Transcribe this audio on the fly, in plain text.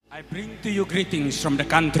I bring to you greetings from the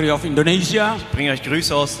country of Indonesia. Ich bringe euch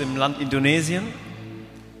Grüße aus dem Land Indonesien.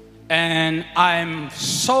 And I'm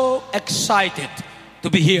so excited to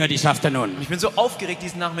be here this afternoon. Ich bin so aufgeregt,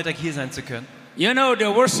 diesen Nachmittag hier sein zu können. You know the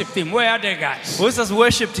worship team, where are they, guys? Wo ist das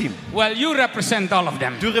Worship-Team? Well, you represent all of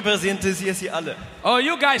them. Du repräsentierst sie alle. Oh,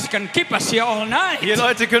 you guys can keep us here all night. Ihr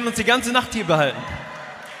Leute können uns die ganze Nacht hier behalten.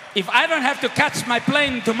 If I don't have to catch my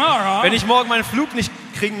plane tomorrow, Wenn ich morgen meinen Flug nicht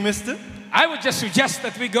kriegen müsste, I would just suggest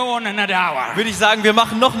that we go on another hour. würde ich sagen, wir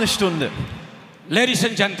machen noch eine Stunde. Ladies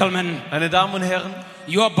and gentlemen, Meine Damen und Herren,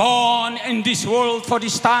 you are born in this world for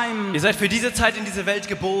this time. ihr seid für diese Zeit in diese Welt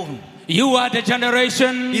geboren. You are the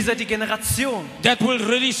generation Ihr seid die Generation, that will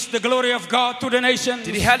release the glory of God to the nations.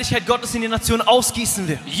 die die Herrlichkeit Gottes in die Nation ausgießen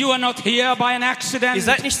wird. You are not here by an Ihr accident.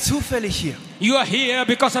 seid nicht zufällig hier. You are here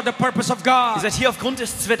because of the purpose of Ihr God. seid hier aufgrund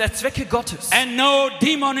der Zwecke Gottes. And no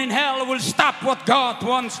demon in hell will stop what God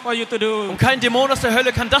wants for you to do. Und kein Dämon aus der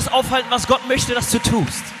Hölle kann das aufhalten, was Gott möchte, dass du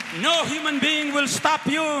tust. No human being will stop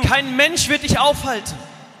you. Kein Mensch wird dich aufhalten.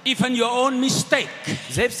 Even your own mistake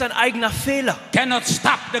Selbst dein eigener Fehler cannot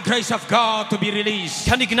stop the grace of God to be released.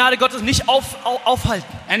 kann die Gnade Gottes nicht aufhalten.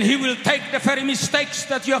 And He will take the very mistakes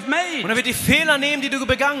that you have Und made er wird die Fehler nehmen, die du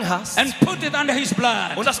begangen hast, and put it under His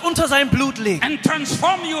blood und das unter sein Blut legen and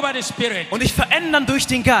transform you by the Spirit und dich verändern durch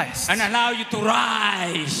den Geist and allow you to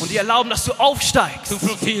rise und dir erlauben, dass du aufsteigst, to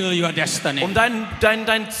fulfill your destiny. um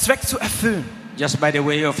deinen Zweck zu erfüllen. Just by the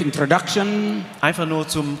way of introduction, Einfach nur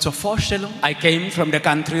zur Vorstellung. I came from the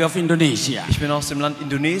country of Indonesia. Ich bin aus dem Land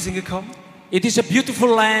Indonesien gekommen. It is a beautiful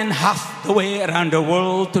land half the way around the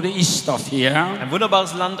world to the east of here. Ein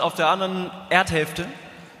wunderbares Land auf der anderen Erdhälfte.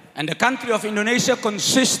 And the country of Indonesia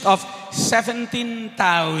consists of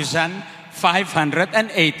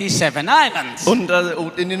 17,587 islands. Und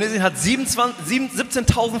Indonesien hat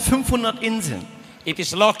 17.500 Inseln. It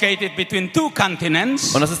is located between two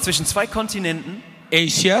continents, Und das ist zwischen zwei Kontinenten.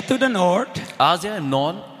 Asia to the north, Asien im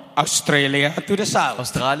Norden, Australia to the south,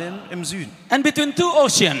 Australien im Süden. and between two Und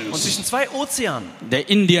oceans, zwischen zwei Ozeanen. the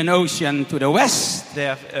Indian Ocean to the west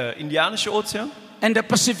Der Indianische Ozean and the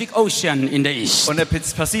Pacific Ocean in the east. und der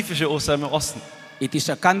Pazifische Ozean im Osten. It is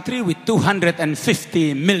a country with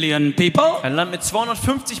 250 million people, Ein Land mit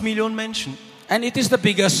 250 Millionen Menschen. and it is the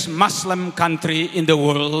biggest Muslim country in the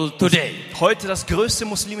world today. Heute das größte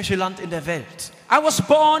muslimische Land in der Welt. I was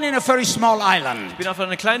born in a very small island, Ich bin auf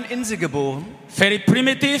einer kleinen Insel geboren, very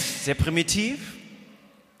primitive, sehr primitiv,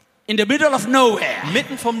 in the middle of nowhere.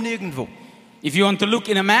 mitten vom Nirgendwo. If you want to look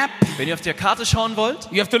in a map, Wenn ihr auf der Karte schauen wollt,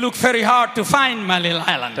 you have to look very hard to find my little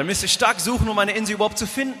island. dann müsst ihr stark suchen, um eine Insel überhaupt zu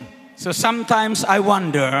finden. So sometimes I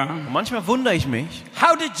wonder, Und manchmal wundere ich mich,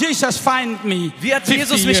 how did Jesus find me wie hat 50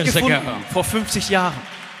 Jesus mich years gefunden ago? vor 50 Jahren?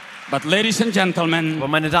 But ladies and gentlemen, Aber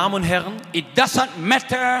meine Damen und Herren, it doesn't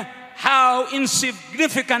matter how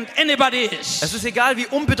insignificant anybody es is. ist egal, wie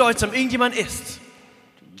unbedeutsam irgendjemand ist.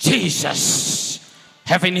 Jesus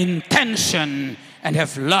have an intention and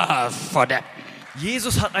have love for them.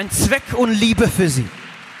 Jesus hat einen Zweck und Liebe für sie.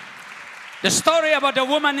 The story about the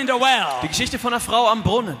woman in the Die well. Geschichte von einer Frau am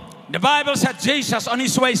Brunnen. The Bible said Jesus on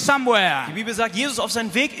his way somewhere. Die Bibel sagt, Jesus auf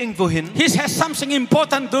seinen Weg irgendwo hin. He has something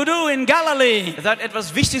important to do in Galilee. Er hat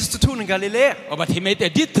etwas Wichtiges zu tun in Galiläa. Oh, but he made a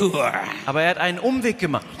detour. Aber er hat einen Umweg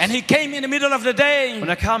gemacht. And he came in the middle of the day. Und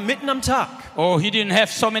er kam mitten am Tag. Oh, he didn't have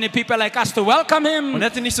so many people like us to welcome Und him. er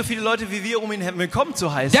hatte nicht so viele Leute wie wir, um ihn willkommen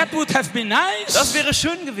zu heißen. That would have been Das nice. wäre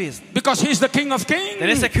schön gewesen. Because he's the King of Denn er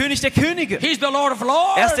ist Kings. der König der Könige. He's the Lord of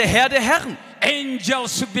Er ist der Lords. Herr der Herren.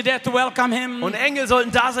 Angels should be there to welcome him. Und Engel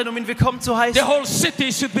sollten da sein, um ihn willkommen zu The heißen. whole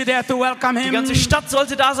city should be there to welcome Die him. ganze Stadt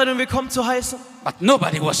sollte da sein, um willkommen zu heißen. But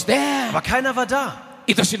nobody was there. Aber keiner war da.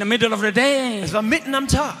 It was in the middle of the day. Es war mitten am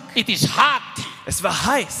Tag. It is hot. Es war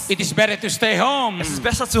heiß. It is better to stay home Es ist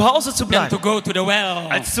besser, zu Hause zu than to bleiben, go to the well.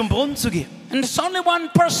 als zum Brunnen zu gehen. And there's only one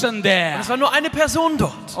person there. Es war nur eine Person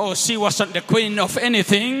dort. Oh, she wasn't the queen of Und sie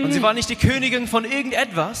anything. war nicht die Königin von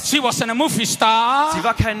irgendetwas. She wasn't a movie star. Sie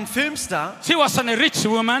war kein Filmstar. She wasn't a rich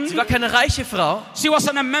woman. Sie war keine reiche Frau. She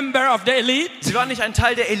wasn't a member of the elite. Sie war nicht ein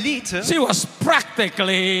Teil der Elite. She was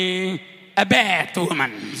practically a bad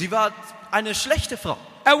woman. Sie war eine schlechte Frau.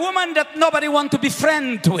 A woman that nobody want to be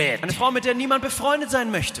friend with. Eine Frau, mit der niemand befreundet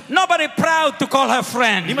sein möchte. Nobody proud to call her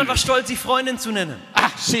friend. Niemand war stolz, sie Freundin zu nennen.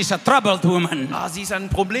 She's a troubled woman. Sie ist eine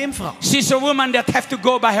Problemfrau. She's a woman that have to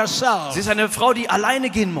go by herself. Sie ist eine Frau, die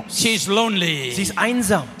alleine gehen muss. She's lonely. Sie ist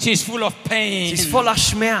einsam. She's full of pain. Sie ist voller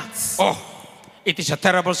Schmerz. Oh, it is a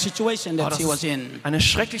terrible situation that das she was ist in. eine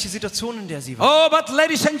schreckliche Situation, in der sie war. Oh, but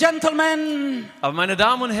ladies and gentlemen, Aber meine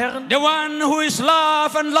Damen und Herren, the one who is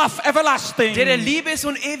love and love everlasting, der Liebe ist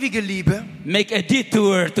und ewige Liebe, make a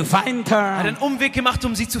detour to find hat her. einen Umweg gemacht,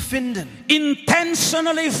 um sie zu finden.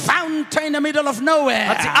 Intentionally found her in the middle of nowhere.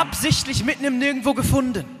 Hat sie absichtlich mitten im Nirgendwo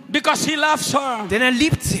gefunden. Because he loves her. Denn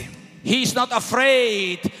liebt sie. He is not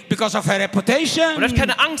afraid because of her reputation. Und hat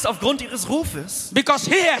keine Angst aufgrund ihres Rufes. Because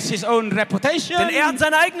he has his own reputation. Denn hat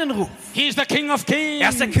seinen eigenen Ruf. He is the King of Kings.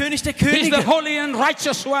 Ist der König der He is Könige. the holy and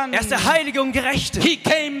righteous one. Ist der Heilige und Gerechte. He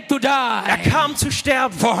came to die. Kam zu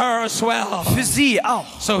sterben. For her as well. Für sie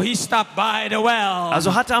auch. So he stopped by the well.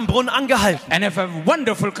 Also hat am Brunnen angehalten. And have a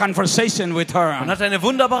wonderful conversation with her. Und hat eine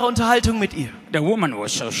wunderbare Unterhaltung mit ihr. The woman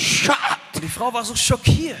was so shocked. Die Frau war so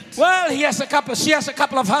schockiert. Well, she has a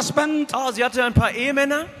couple of husbands. Oh, sie hatte ein paar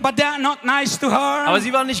Ehemänner. But they are not nice to her. Aber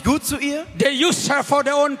sie waren nicht gut zu ihr. They used her for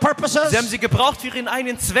their own purposes. Sie haben sie gebraucht für ihren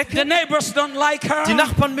eigenen Zwecke. The neighbors don't like her. Die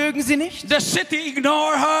Nachbarn mögen sie nicht. The city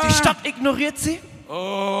ignore her. Die Stadt ignoriert sie.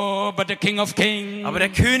 Oh, but the King of Kings. Aber der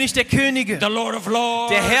König der Könige. The Lord of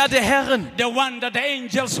Lords. Der Herr der Herren. The one that the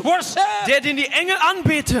angels worship. Der, den die Engel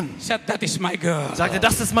anbeten. Said, that is my girl. Sagte,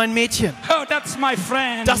 das ist mein Mädchen. Oh, that's my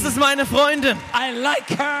friend. Das ist meine Freundin. I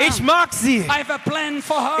like her. Ich mag sie. I have a plan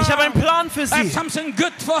for her. Ich habe einen Plan für I have sie. something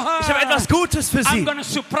good for her. Ich habe etwas Gutes für I'm sie. gonna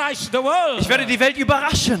surprise the world. Ich werde die Welt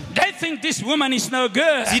überraschen. They think this woman is no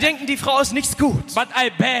good. Sie denken, die Frau ist nichts gut. But I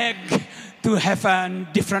beg to have a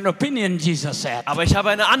different opinion, Jesus said. Aber ich habe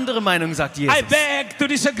eine andere Meinung, sagt Jesus. I beg to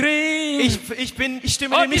disagree. Ich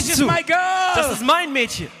stimme dem this nicht is zu. my girl. Das ist mein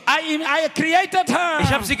Mädchen. I created her.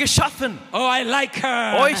 Ich habe sie geschaffen. Oh, I like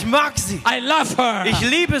her. Oh, ich mag sie. I love her. Ich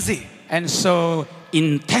liebe sie. And so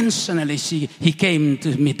intentionally he came to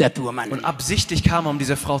meet that woman. Und absichtlich kam er, um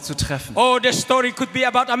diese Frau zu treffen. Oh, the story could be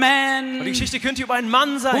about a Und die man Geschichte könnte über einen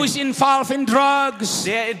Mann sein, who is involved in drugs,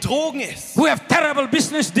 der in Drogen ist, who have terrible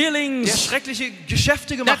business der dealings, schreckliche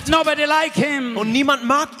Geschäfte gemacht that nobody like hat. him, Und niemand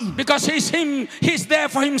mag ihn, because he's there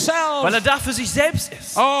for himself. weil er da für sich selbst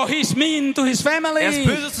ist. Oh, he's mean to his family. Er ist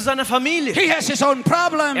böse zu seiner Familie. He has his own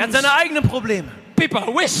problems. Er hat seine eigenen Probleme.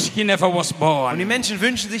 People wish he never was Und die born. Menschen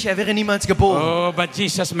wünschen sich, er wäre niemals geboren. Oh, but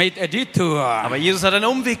Jesus made a detour Aber Jesus hat einen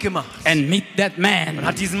Umweg gemacht and meet that und man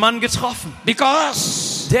hat diesen Mann getroffen.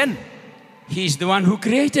 because Denn he's the one who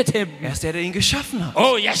created him. er ist der, der ihn geschaffen hat.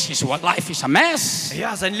 Oh yes, his life is a mess.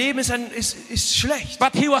 Ja, sein Leben ist schlecht.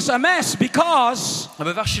 But he was a mess because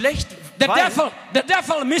Aber er war schlecht, the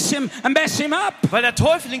devil messed him up. weil der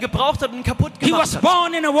Teufel ihn gebraucht hat und ihn kaputt He was gemacht hat.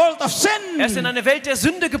 born in a world of Er ist in sin. eine Welt der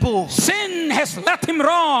Sünde geboren. Sin has led him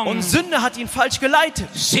wrong. Und Sünde hat ihn falsch geleitet.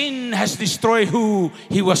 Sin has destroyed who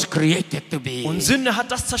he was created to be. Und Sünde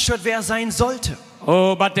hat das zerstört, wer er sein sollte.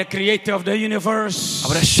 Oh, but the creator of the universe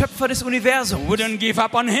Aber der Schöpfer des Universums, wouldn't give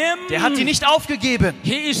up on him. der hat ihn nicht aufgegeben.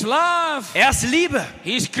 He is love. Er ist Liebe.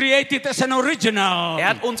 He is created as an original. Er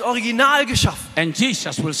hat uns original geschaffen. And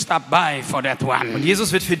Jesus will stop by for that Und one.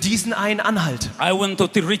 Jesus wird für diesen einen anhalten. I want to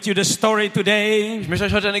read you the story today Ich möchte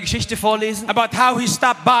euch heute eine Geschichte vorlesen, about how he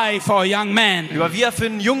stopped by for a young man. über wie er für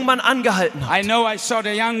einen jungen Mann angehalten hat. I know I saw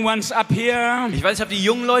the young ones up here. Ich weiß, ich habe die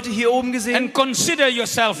jungen Leute hier oben gesehen. And consider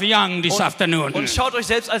yourself young this afternoon. Und schaut euch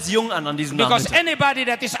selbst als jung an diesem Because Nachmittag. anybody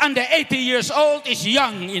that is under 80 years old is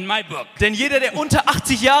young in my book. Denn jeder, der unter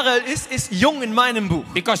 80 Jahre alt ist jung in meinem Buch.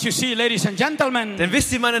 Because you see, ladies and gentlemen, Denn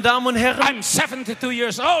wisst ihr, meine Damen und Herren, I'm 72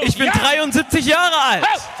 years old. ich bin young. 73 Jahre alt.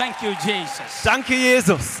 Oh, thank you, Jesus. Danke,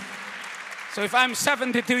 Jesus. So if I'm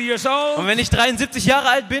 72 years old, Und wenn ich 73 Jahre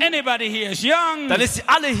alt bin, anybody here is young. dann ist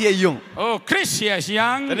alle hier jung. Oh, Chris here is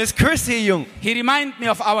young. Dann ist Chris hier jung. He reminds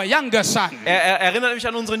me of our younger son. Er erinnert mich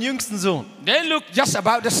an unseren jüngsten Sohn. They look just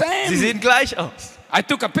about the Sie same. sehen gleich aus. I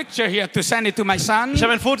took a picture here to send it to my son. Ich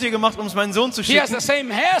habe ein Foto gemacht, um es meinen Sohn zu He has schicken. the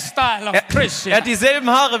same hairstyle of Chris. Er hat dieselben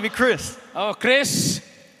Haare wie Chris. Oh, Chris,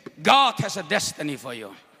 God has a destiny for you.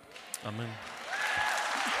 Amen.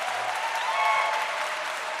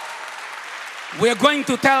 We are going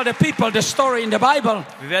to tell the people the story in the Bible.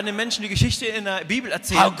 Wir werden den Menschen die Geschichte in der Bibel How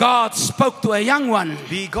erzählen, God spoke to a young one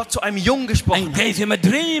wie Gott zu einem Jungen gesprochen and hat gave him a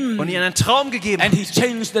dream. und ihm einen Traum gegeben And hat. he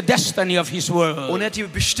changed the destiny of his world. Und er hat die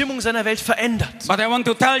Bestimmung seiner Welt verändert. But I want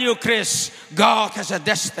to tell you, Chris, God has a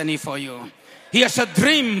destiny for you. He has a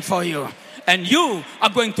dream for you. And you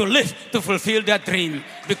are going to live to fulfill that dream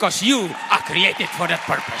because you are created for that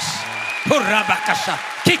purpose. Hurrabakasha,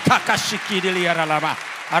 kikakashikidiliyaralama,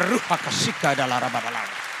 arruhakashikadalarabadalama.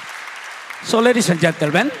 So, ladies and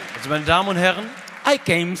gentlemen, Also meine Damen und Herren, I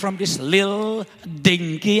came from this little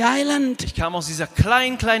dinky island. ich kam aus dieser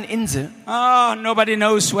kleinen Insel Oh, nobody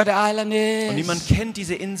knows where the island und niemand is. kennt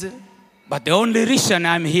diese Insel. But the only reason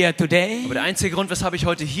I'm here today Aber der einzige Grund, weshalb ich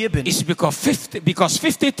heute hier bin, is because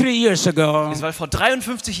 53 years ago, ist, weil vor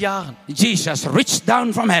 53 Jahren Jesus reached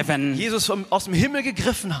down from heaven, Jesus aus dem Himmel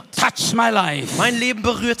gegriffen hat, touched my life, mein Leben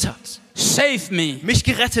berührt hat, saved me, mich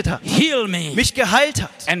gerettet hat, healed me, mich geheilt hat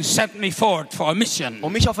and sent me forth for a mission.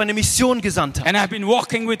 und mich auf eine Mission gesandt hat. And I've been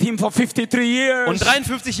walking with him for 53 years. Und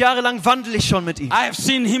 53 Jahre lang wandle ich schon mit ihm. I have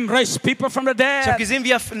seen him raise people from the Ich habe dead. gesehen,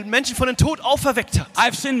 wie er Menschen von den Tod auferweckt hat.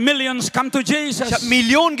 I've seen millions come to Jesus. Ich habe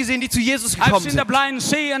Millionen gesehen, die zu Jesus I've gekommen seen the sind. blind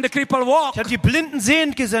see and the crippled walk. Ich habe die Blinden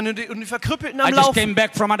sehend gesehen und die Verkrüppelten I am just Laufen. came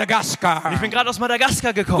back from Und ich Madagascar. bin gerade aus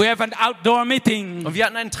Madagaskar We gekommen. have an outdoor meeting. Und wir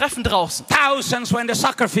hatten ein Treffen draußen. Thousands were in the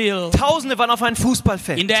soccer field. Tausende waren auf einem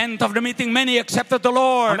Fußballfeld. In the end of the meeting, many accepted the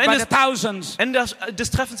Lord Am by Ende the thousands. Ende des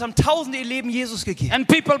Treffens haben Tausende ihr Leben Jesus gegeben. And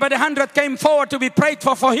people by the 100 came forward to be prayed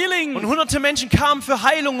for Und healing. hunderte Menschen kamen für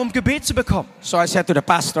Heilung, um Gebet zu bekommen. So I said to the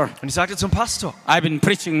pastor, Und ich sagte zum Pastor, I've been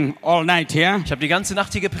preaching all night here. ich habe die ganze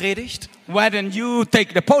Nacht hier gepredigt. Why don't you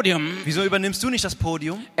take the podium Wieso übernimmst du nicht das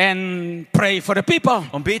Podium and pray for the people?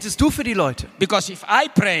 und betest du für die Leute? Because if I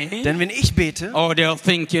pray, Denn wenn ich bete, oh, they'll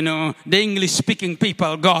think, you know, the English-speaking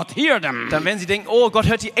people, God hear them. dann werden sie denken, oh, Gott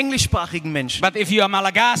hört die englischsprachigen Menschen. But if you are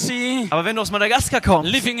Malagasy, Aber wenn du aus Madagaskar kommst,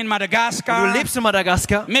 living in und Madagascar, du lebst in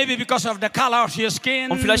Madagaskar, maybe because of the color of your skin,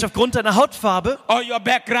 und vielleicht aufgrund deiner Hautfarbe or your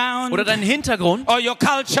background, oder deinem Hintergrund or your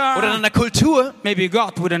culture, oder deiner Kultur, maybe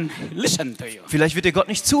God wouldn't listen to you. vielleicht wird dir Gott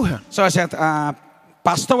nicht zuhören. So I said,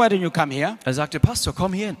 Pastor, why don't you come here Er sagte, Pastor,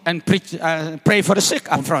 komm hier hin and preach, pray for the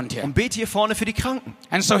sick up front here? und bete hier vorne für die Kranken.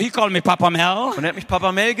 And so he called me Papa Mel. Und er hat mich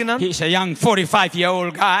Papa Mel genannt. He's a young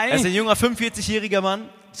 45-year-old Er ist guy. ein junger 45-jähriger Mann.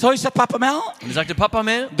 So he said, Papa Mel, Und er sagte, Papa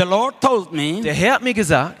Mel, the Lord told me der Herr hat mir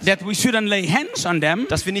gesagt, that we shouldn't lay hands on them.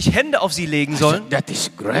 dass wir nicht Hände auf sie legen I sollen. said, that is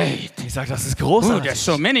great. Ich sage, das ist Oh, großartig. there's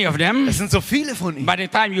so many of them. Es sind so viele von ihnen. By the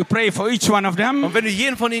time you pray for each one of them, Und wenn du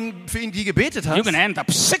jeden von ihnen für ihn die gebetet you're hast, going to end up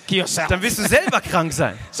sick yourself. dann wirst du selber krank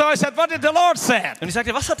sein. So I said, what did the Lord say? Und ich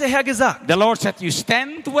sagte, was hat der Herr gesagt? The Lord said, you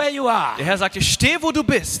stand where you are. Der Herr sagte, steh, wo du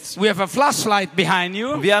bist. We have a flashlight behind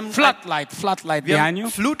you. Wir haben Floodlight Wir behind haben you.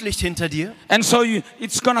 Flutlicht hinter dir. And so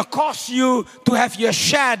it's going to cause you to have your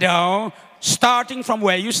shadow starting from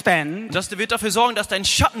where you stand. Das wird dafür sorgen, dass dein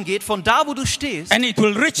Schatten geht von da, wo du stehst. And it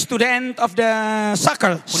will reach to the end of the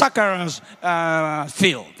soccer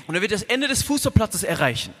field. Und er wird das Ende des Fußballplatzes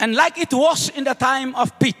erreichen. And like it was in the time of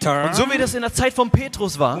Peter, Und so wie das in der Zeit von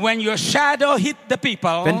Petrus war, when your shadow hit the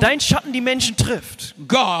people, wenn dein Schatten die Menschen trifft,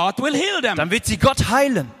 God will heal them. dann wird sie Gott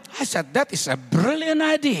heilen. I said, that is a brilliant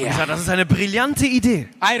Ich idea. sage, das ist eine brillante Idee.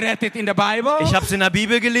 I read it in the Bible. Ich habe es in der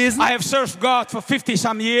Bibel gelesen. I have served God for 50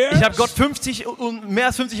 some years. Ich habe Gott mehr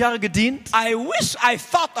als 50 Jahre gedient. I wish I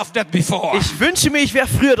thought of that before. Ich wünsche mir, ich wäre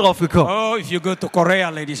früher drauf gekommen. Oh, if you go to Korea,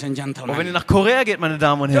 ladies and Und wenn ihr gentlemen, nach Korea geht, meine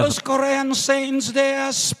Damen und Herren, those Korean saints, they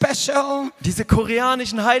are special. diese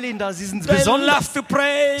koreanischen Heiligen da, sie sind They besonders. love to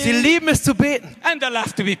pray. Sie lieben es zu beten. And they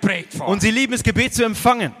love to be prayed for. Und sie lieben es, Gebet zu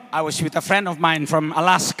empfangen. I was with a friend of mine from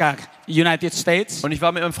Alaska, United States. Und ich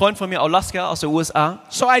war mit einem Freund von mir, Alaska, aus der USA.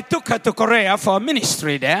 So I took her to Korea for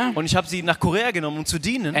ministry there. Und ich habe sie nach Korea genommen, um zu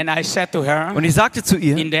dienen. And I said to her, Und ich sagte zu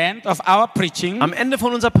ihr, in the end of our preaching, am Ende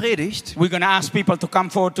von unserer Predigt, we're going to ask people to come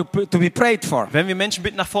forward to be prayed for. wenn wir Menschen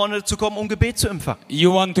bitten, nach vorne zu kommen, um Gebet zu empfangen.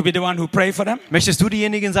 You want to be the one who pray for them? Möchtest du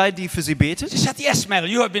diejenige sein, die für sie betet? She said, yes, Mel,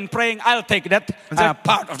 you have been praying. I'll take that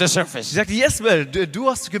part of the service. Sie sagte, yes, Mel, du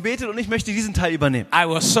hast gebetet und ich möchte diesen Teil übernehmen. I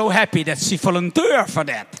was so happy that she volunteered for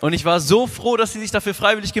that. Und ich war so froh, dass sie sich dafür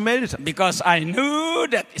freiwillig gemeldet hat. Because I knew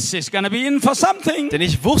that she's going to be in for something. Denn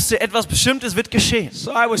ich wusste, etwas Bestimmtes wird geschehen.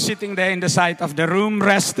 So I was sitting there in the side of the room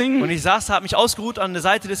resting. Und ich saß, habe mich ausgeruht an der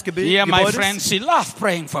Seite des Yeah, my Gebäudes. friend, she loved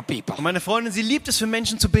praying for people. Und meine Freundin, sie liebt es, für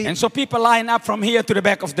Menschen zu beten. And so people line up from here to the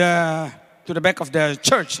back of the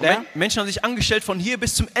church there. Menschen haben sich angestellt von hier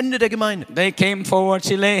bis zum Ende der Gemeinde. They came forward,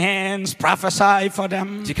 she lay hands, prophesy for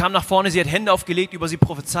them. Sie kam nach vorne, sie hat Hände aufgelegt, über sie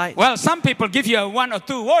prophezeit. Well, some people give you a one or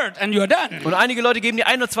two word and you're done. Und einige Leute geben dir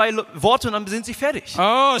ein oder zwei Worte und dann sind sie fertig.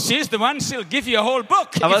 Oh, she's the one, she'll give you a whole book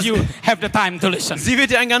Aber if you have the time to listen. Sie wird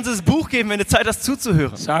dir ein ganzes Buch geben, wenn du Zeit hast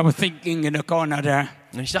zuzuhören. So I was thinking in the corner there,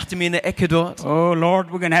 Und ich dachte mir in der Ecke dort, oh Lord,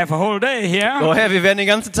 we're going to have a whole day here. oh Herr, wir werden den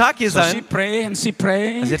ganzen Tag hier So she sein. prayed and she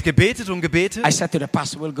prayed. Sie hat gebetet und gebetet. I said to the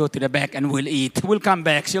pastor, we'll go to the back and we'll eat. We'll come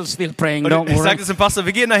back. She'll still praying. Und Don't ich worry. sagte zum Pastor,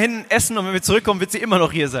 wir gehen da hinten essen und wenn wir zurückkommen, wird sie immer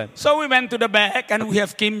noch hier sein. So we went to the back and we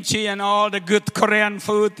have kimchi and all the good Korean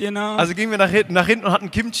food, you know. Also gingen wir nach hinten und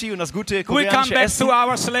hatten Kimchi und das gute We come koreanische back Essen. 2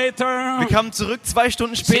 hours later. Wir kamen zurück 2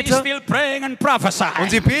 Stunden She's später still praying and prophesying.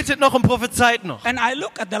 und sie betet noch und prophezeit noch. And I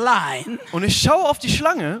look at the line Und ich schaue auf die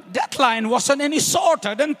Schlange, that line wasn't any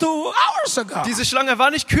shorter than 2 hours ago. diese Schlange war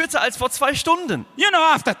nicht kürzer als vor 2 Stunden. You know,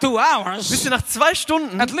 after 2 hours, Wisst ihr, nach 2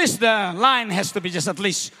 Stunden, at least the line has to be just at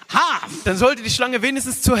least half. dann sollte die Schlange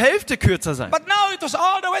wenigstens zur Hälfte kürzer sein. But now it was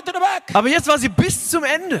all the way to the back. Aber jetzt war sie bis zum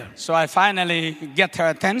Ende. So I finally get her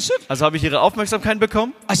attention. Also habe ich ihre Aufmerksamkeit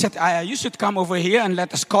bekommen. I said, you should come over here and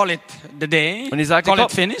let us call it the day. Und ich sagte, call komm,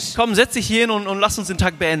 it finished. komm, setz dich hier hin und lass uns den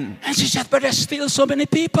Tag beenden. And she said, but there's still so many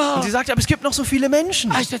people. Und sie sagte, aber es gibt noch so viele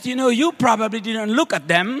Menschen. I said, you know, you probably didn't look at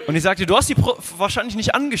them Und ich sagte, du hast die wahrscheinlich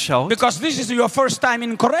nicht angeschaut, because this is your first time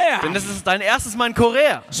in Korea. denn das ist dein erstes Mal in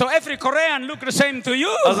Korea. So every Korean look the same to you.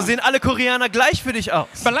 Also sehen alle Koreaner gleich für dich aus.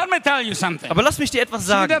 But let me tell you something. Aber lass mich dir etwas See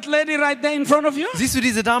sagen. that lady right there in front of you? Siehst du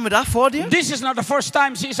diese Dame da vor dir? This is not the first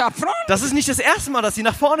time she's up front. Das ist nicht das erste Mal, dass sie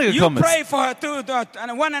nach vorne You gekommen ist. prayed for her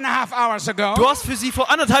 1.5 hours ago. Du hast für sie vor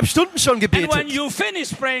 1,5 Stunden schon And when gebetet. you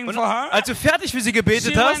finished praying Und for her, als du fertig für sie she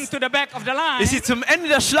gebetet went hast, to the back of the line. ist sie zum Ende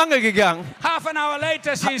der Schlange gegangen. Half an hour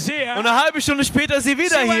later, she's here. Und eine halbe Stunde später ist sie She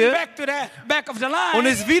wieder went hier back to the back of the line. und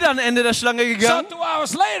ist wieder am Ende der Schlange So gegangen. 2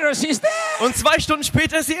 hours later, she's there. Und 2 Stunden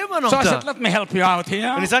später ist sie immer noch So I da. said, let me help you out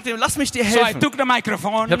here. Und ich sagte ihm, lass mich dir So I helfen. took the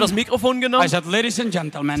microphone. Ich habe das Mikrofon I genommen. said, ladies and Ich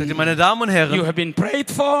sagte, gentlemen, meine Damen und you Herren, have been prayed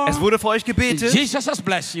for. es wurde für euch gebetet. Jesus has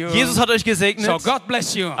blessed you. Jesus hat euch gesegnet. So God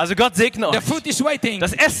bless you. Also Gott segne The euch. food is waiting.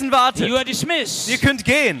 Das Essen wartet. You are dismissed. Ihr könnt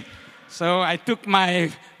gehen. So I took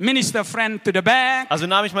my minister friend to the back. Also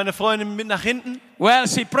nahm ich meine Freundin mit nach hinten Well,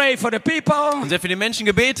 she prayed for the people. und sie hat für die Menschen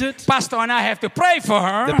gebetet. Pastor and I have to pray for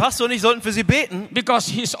Der her Pastor und ich sollten für sie beten,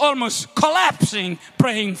 because he's almost collapsing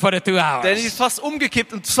praying for the 2 denn sie hours. ist fast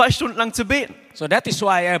umgekippt, um 2 Stunden lang zu beten. So that is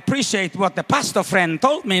why I appreciate what the pastor friend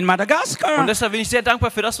told me in Madagascar. Und deshalb bin ich sehr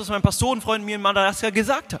dankbar für das, was mein Pastorenfreund mir in Madagaskar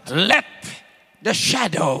gesagt hat. Let the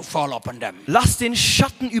shadow fall upon them. Lass den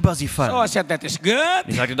Schatten über sie So I fallen. said, that is good.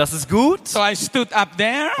 Ich sagte, das ist gut. So I stood up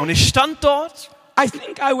there. Und ich stand dort I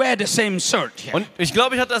think I wear the same shirt here. und ich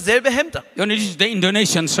glaube, ich hatte dasselbe Hemd an. You know, this is the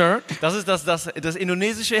Indonesian shirt. Das ist das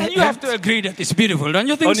indonesische And you have Hemd. to agree that it's beautiful, don't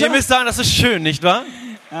you think Und so? ihr müsst sagen, das ist schön, nicht wahr?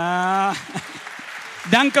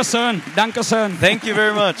 Danke schön, danke schön. Thank you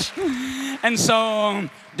very much. And so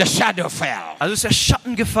the shadow fell. Also ist der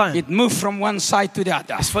Schatten gefallen. It moved from one side to the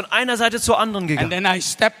other. Ist von einer Seite zur anderen And gegangen. then I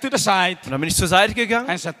stepped to the side Und dann bin ich zur Seite gegangen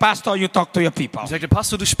and said, Pastor, you talk to your people. und sagte,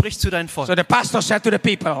 Pastor, du sprichst zu deinem Volk. So the pastor said to the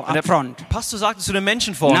people Und up front, Pastor sagte zu den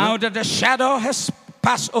Menschen now vorne, that the shadow has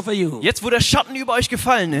passed over you, jetzt wo der Schatten über euch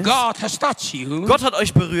gefallen ist, God has touched you Gott hat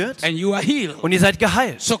euch berührt and you are healed. und ihr seid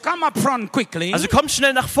geheilt. So come up front quickly Also kommt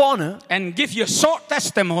schnell nach vorne and give your short und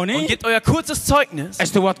testimony gebt euer kurzes Zeugnis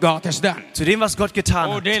as to what God has done. zu dem, was Gott getan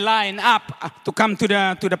Oh, hat. they line up to come to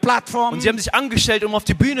the platform. Und sie haben sich angestellt, um auf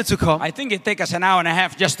die Bühne zu kommen. I think it takes us an hour and a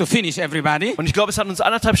half just to finish everybody. Und ich glaube, es hat uns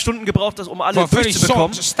 1,5 Stunden gebraucht, um alle For a very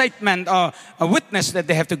durchzubekommen. short statement or a witness that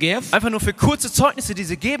they have to give. Einfach nur für kurze Zeugnisse, die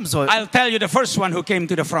sie geben sollten. I'll tell you the first one who came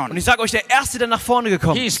to the Und front. ich sage euch, der Erste, der nach vorne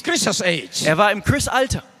gekommen He ist, is Chris's age. er war im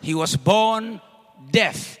Chris-Alter He was born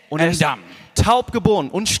deaf und er and ist dumb. taub geboren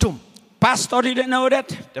und stumm. Pastor didn't know that.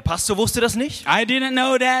 Der Pastor wusste das nicht. I didn't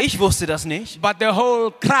know that. Ich wusste das nicht. But the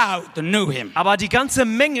whole crowd knew him. Aber die ganze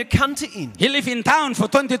Menge kannte ihn. He lived in town for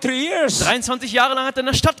 23 years. 23 Jahre lang hat er in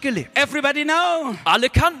der Stadt gelebt. Everybody know. Alle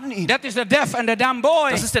kannten ihn. That is the deaf and the dumb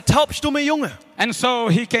boy. Das ist der taubstumme Junge. And so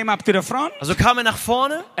he came up to the front Also kam er nach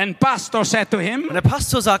vorne and pastor said to him, und der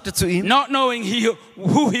Pastor sagte zu ihm, not knowing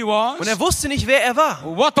who he was, und er wusste nicht, wer er war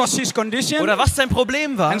what was his condition. oder was sein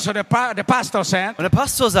Problem war. And so the pastor said, Und der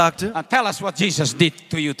Pastor sagte, tell us what Jesus did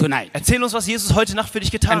to you tonight. erzähl uns, was Jesus heute Nacht für dich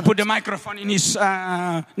getan And put hat. the microphone in his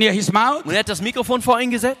near his mouth. Und er hat das Mikrofon vor ihn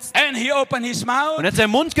gesetzt And he opened his mouth. und er hat seinen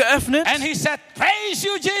Mund geöffnet And he said, praise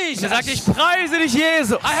you, und Jesus. er sagte, ich preise dich,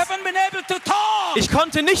 Jesus. I haven't been able to talk. Ich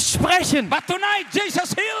konnte nicht sprechen, But tonight,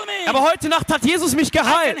 Jesus healed me. aber heute Nacht hat Jesus mich I can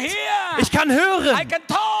geheilt. hear. Ich kann I hören, can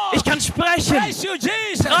talk. ich kann sprechen. Praise you,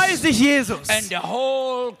 Jesus. Preis dich, Jesus. And the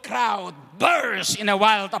whole crowd burst in a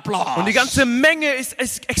wild applause. Und die ganze Menge ist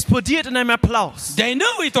explodiert in einem Applaus. They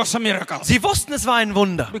knew it was a miracle. Sie wussten, es war ein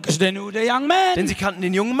Wunder, Because they knew the young denn man. sie kannten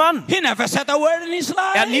den jungen Mann. He never said a word in his life.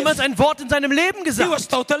 Er hat niemals ein Wort in seinem Leben He gesagt. was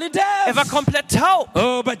totally deaf. Er war komplett taub.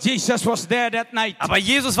 Oh, but Jesus was there that night. Aber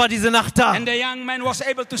Jesus war diese Nacht da. And the young man was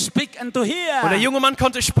able to speak and to hear. Und der junge Mann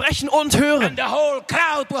konnte sprechen und hören. And the whole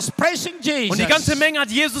crowd was praising Jesus. Und die ganze Menge hat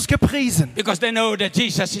Jesus gepriesen. Because they know that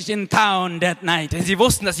Jesus is in town that night. Denn sie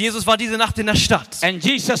wussten, dass Jesus war diese Nacht in der Stadt. And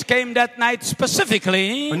Jesus came that night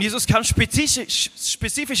specifically Und Jesus kam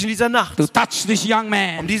spezifisch in dieser Nacht, to touch this young um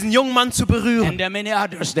man. diesen jungen Mann zu And berühren. there are many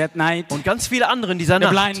others that night. Und ganz viele andere in dieser The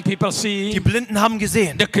Nacht. blind people see. Die Blinden haben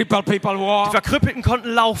gesehen. The crippled people Die walk. Verkrüppelten konnten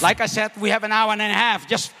laufen. Like I said, we have an hour and a half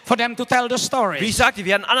just for them to tell the Wie stories. ich sagte,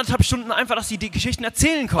 wir hatten 1,5 Stunden einfach, dass sie die Geschichten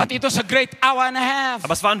erzählen But konnten. it was a great hour and a half.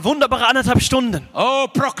 Aber es waren wunderbare 1,5 Stunden, Oh,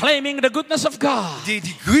 proclaiming the goodness of God. die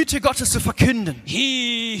Güte Gottes zu verkünden.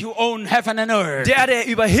 He who owns heaven and earth, Der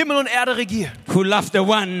über Himmel und Erde regiert. who loved the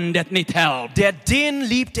one that need help. Der den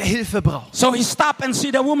liebt, der Hilfe braucht. So he stopped and see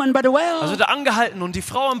the woman by the well. Also da angehalten und die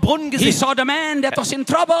Frau am Brunnen He gesehen. saw the man that was in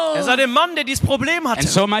trouble. Er sah den Mann, der dieses Problem And hatte.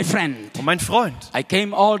 so my friend, Und mein Freund I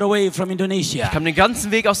came all the way from Indonesia. kam den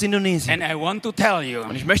ganzen Weg aus Indonesien. And I want to tell you,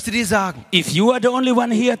 Und ich möchte dir sagen, if you are the only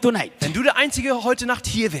one here tonight, wenn du der Einzige heute Nacht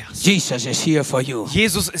hier wärst, Jesus is here for you.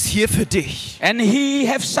 Jesus ist hier für dich. And he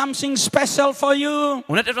has something special for you.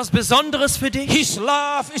 Und hat etwas Besonderes für dich. His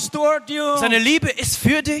love is toward you. Seine Liebe ist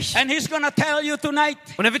für dich. And he's gonna tell you tonight,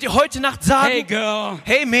 Und er wird dir heute Nacht hey sagen, girl,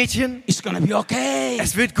 hey Mädchen, it's gonna be okay.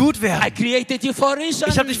 es wird gut I werden. created you for a reason.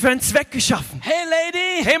 Ich habe dich für einen Zweck geschaffen. Hey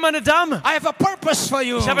lady, Hey meine Dame, I have a purpose for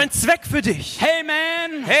you. ich habe einen Zweck für dich. Hey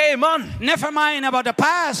man, Hey Mann, never mind about the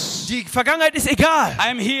past. die Vergangenheit ist egal.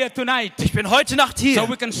 I'm here tonight. Ich bin heute Nacht So hier,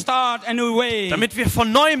 we can start a new way. damit wir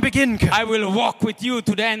von Neuem beginnen können. I will walk with you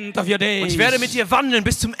to the end of your days. Und ich werde mit dir wandeln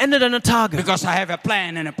bis zum Ende deiner Tage. Because I have a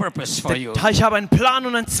plan and a purpose for you. Ich habe einen Plan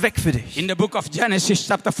und einen Zweck für dich. In the book of Genesis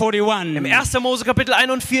chapter 41. Im 1. Mose Kapitel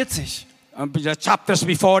 41. The chapters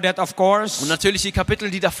before that, of course. Und natürlich die Kapitel,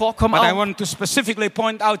 die davor kommen But I auch. want to specifically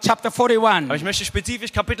point out chapter Aber 41. ich möchte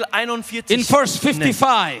spezifisch Kapitel In 41 verse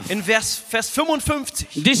 55. in Vers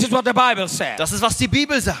 55. This is what the Bible says. Das ist, was die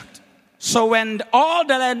Bibel sagt. So when all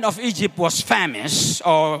the land of Egypt was famished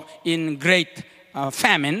or in great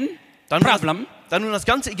famine, problem, Da nun das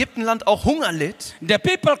ganze Ägyptenland auch Hunger litt, the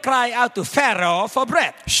people cry out to Pharaoh for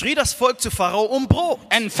bread. schrie das Volk zu Pharao um Brot.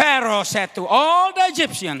 And Pharaoh said to all the Und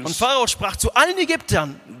Egyptians, Pharao sprach zu allen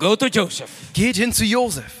Ägyptern, go to Joseph. geht hin zu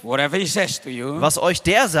Josef. Whatever he says to you, Was euch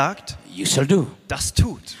der sagt, you shall do. das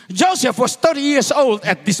tut. Joseph was 30 years old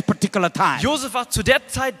at this particular time. Josef war zu der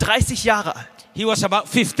Zeit 30 Jahre alt. He was about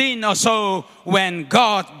 15 or so when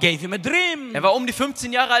God gave him a dream. Er war um die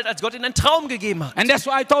 15 Jahre alt, als Gott ihm einen Traum gegeben hat. And that's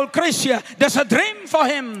why I told Chris here, there's a dream for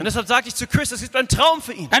him. Und deshalb sagte ich zu Chris, es gibt einen Traum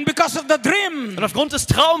für ihn. And because of the dream, Und aufgrund des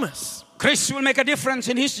Traumes Chris will make a difference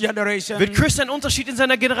in his generation. wird Chris einen Unterschied in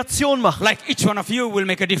seiner Generation machen. Like each one of you will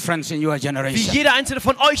make a difference in your Wie generation. jeder einzelne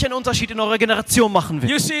von euch einen Unterschied in eurer Generation machen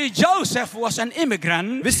wird. You see, Joseph was an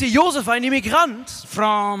immigrant Wisst ihr, Josef war ein Immigrant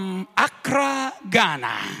from Accra, Ghana.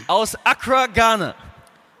 aus Accra, Ghana.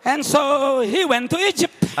 And so he went to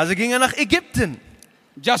Egypt. Also ging er nach Ägypten.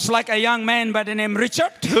 Just like a young man by the name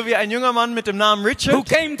Richard, So wie ein junger Mann mit dem Namen who Richard,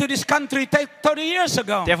 came to this country 30 years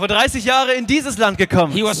ago. der vor 30 Jahren in dieses Land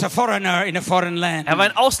gekommen He ist. was a foreigner in a foreign land. Er war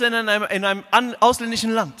ein Ausländer in einem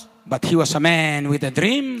ausländischen Land. But he was a man with a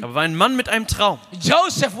dream. Er war ein Mann mit einem Traum.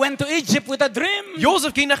 Joseph went to Egypt with a dream.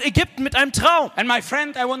 Josef ging nach Ägypten mit einem Traum. And my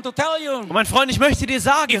friend, I want to tell you, Und mein Freund, ich möchte dir if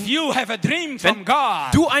sagen, you have a dream from wenn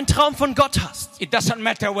God, du einen Traum von Gott hast, it doesn't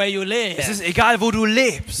matter where you live. es ist egal, wo du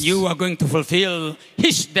lebst. You are going to fulfill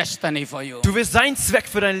His destiny for you. Du wirst seinen Zweck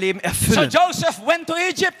für dein Leben So erfüllen. Joseph went to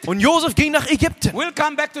Egypt. Und Josef ging nach Ägypten. We'll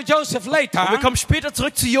come back to Joseph later. Und wir kommen später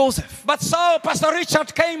zurück zu Josef. But so Pastor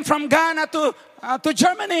Richard came from Ghana to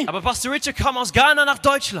Germany. Aber Pastor Richard kam aus Ghana nach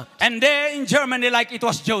Deutschland. And there in Germany, like it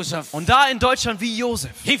was Joseph, Und da in Deutschland wie Josef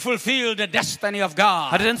he fulfilled the destiny of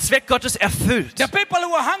God. hat er den Zweck Gottes erfüllt. The people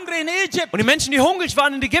who were hungry in Egypt, Und die Menschen, die hungrig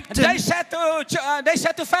waren in Ägypten, they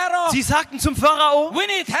said to Pharaoh, sie sagten zum Pharao, we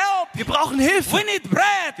need help. wir brauchen Hilfe, We need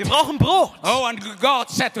bread. wir brauchen Brot. Oh, and God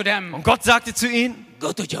said to them, Und Gott sagte zu ihnen,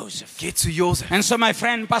 go to Joseph. geh zu Josef. And so my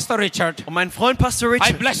friend, Pastor Richard, Und mein Freund Pastor I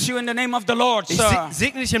Richard, bless you in the name of the Lord, ich sir.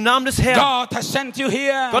 segne dich im Namen des Herrn. God has sent you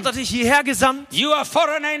here. Gott hat dich hierher gesandt. You are a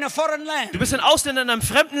foreigner in a foreign land. Du bist ein Ausländer in einem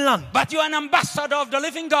fremden Land. But you are an ambassador of the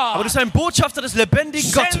living Aber du God. bist ein Botschafter des lebendigen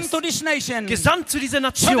Sent Gottes. to this nation. Gesandt zu dieser So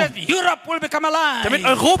Nation. that Europe will become Damit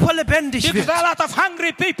alive. Europa lebendig There's wird. a lot of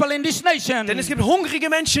hungry people in this nation. Denn es gibt hungrige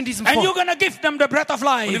Menschen in diesem And you're Volk. going to give them the bread of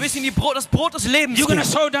Und du wirst life. ihnen das Brot des Lebens You're going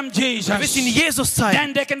geben. to show them Du wirst ihnen Jesus. Jesus zeigen.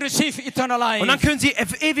 Then they can receive eternal Und dann life. können sie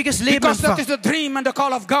ewiges Leben Because that empfangen. is the dream and the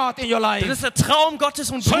call of God in your Das life. ist der Traum Gottes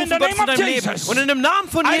und So Ruf in the Gottes in name of deinem Leben. Jesus, Und in dem Namen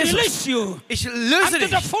von I Jesus, release you ich löse unto dich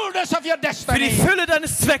the fullness of your für die destiny. Fülle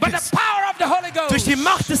deines By the Zweckes. power of the Holy Durch die Ghost,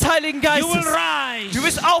 Macht des Heiligen you will Geistes. rise. Du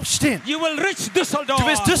wirst aufstehen. You will reach Düsseldorf. Du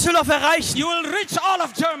wirst Düsseldorf erreichen. You will reach all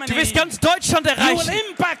of Germany. Du wirst ganz Deutschland You will erreichen.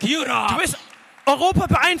 impact Du Europe. wirst Europa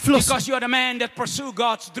beeinflussen. Because you are the man that pursue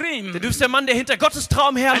God's dream. Denn du bist der Mann, der hinter Gottes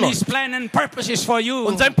Traum And herläuft. His plan and purpose is for you.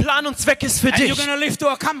 Und sein Plan und Zweck ist für And you're dich. going to live to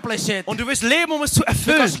accomplish it. Und du wirst leben, um es zu Because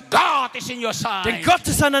erfüllen. God is in your side. Denn Gott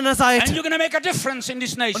ist an deiner And Seite. you're going to make a difference in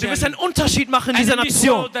this nation. Und du wirst einen Unterschied machen in And dieser in this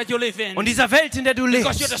Nation. world that you live in. Und dieser Welt, in der du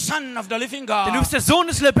Because you're the lebst. son of the living Denn du God. bist der Sohn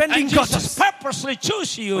des lebendigen And Jesus Gottes. purposely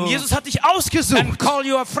chose you Und Jesus hat dich and ausgesucht call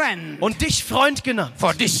you a friend und dich Freund genannt.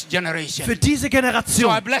 for this generation. Für diese So I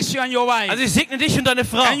Generation. bless you and your wife Also ich segne dich und deine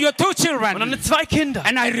Frau. and your 2 Und children. deine 2 Kinder.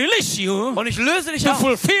 And I release you Und ich löse dich to auf,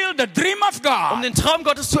 fulfill the dream of um God, den Traum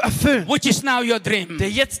Gottes zu erfüllen, which is now your dream. der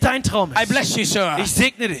jetzt dein Traum I ist. bless you, sir, Ich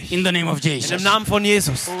segne dich in the name of in Jesus. dem Namen von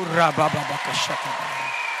Jesus.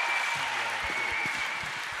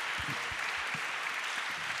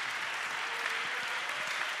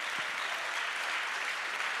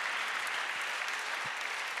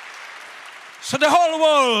 So the whole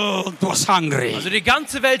world was hungry. Also die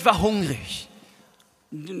ganze Welt war hungrig.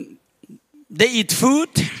 They eat food,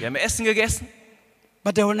 Sie haben Essen gegessen,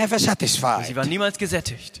 but they were never sie satisfied. waren niemals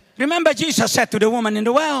gesättigt. Remember, Jesus said to the woman in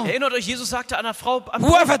the well, Erinnert euch, Jesus sagte einer Frau am Brunnen,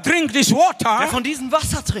 whoever drink this wer water von diesem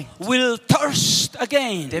Wasser trinkt, will thirst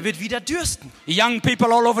again. der wird wieder dürsten. Young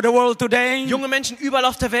people all over the world today, Junge Menschen überall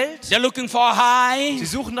auf der Welt, they're looking for a high. sie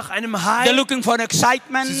suchen nach einem They're High, looking for an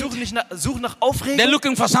excitement. sie suchen nach They're Aufregung,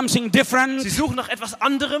 looking for something sie different. suchen nach etwas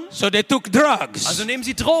anderem, So they took drugs. also nehmen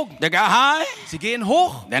sie Drogen. They got high, Sie gehen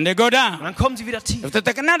hoch then they go und down. dann kommen sie wieder tief. You have to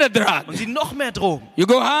take another drug. Und sie noch mehr Drogen. You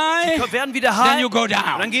go high, Sie werden wieder then high you go und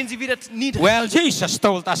dann down. gehen sie wieder nieder. Well, Jesus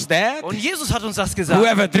told us that Und Jesus hat uns das gesagt.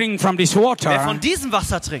 whoever drink from this Wer water von diesem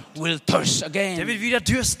Wasser trinkt, will thirst der again. wird wieder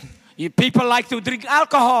dürsten. People like to drink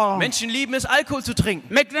alcohol. Menschen lieben es, Alkohol zu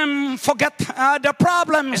trinken. Make them forget the Es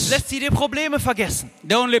problems. lässt sie die Probleme vergessen.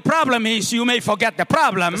 The only problem is you may forget the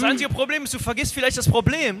problem, Das einzige Problem ist, du vergisst vielleicht das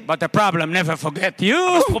Problem, but the problem never forget you.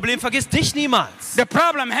 das Problem vergisst dich niemals. The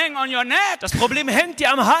problem hang on your neck. Das Problem hängt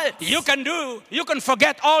dir am Hals. You can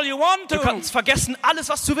forget all you want Du to. kannst vergessen alles,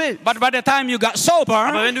 was du willst. But by the time you got Aber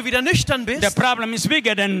sober, wenn du wieder nüchtern the bist, problem is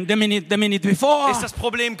bigger than the minute before. ist das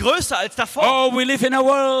Problem größer als davor. Oh, we live in a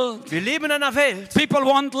world. Wir leben in einer Welt. People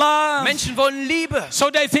want love. Menschen wollen Liebe. So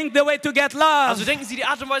they think the way to get Also love denken sie, die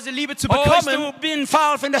Art und Weise, Liebe zu is bekommen, to be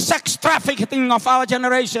involved in the sex trafficking of our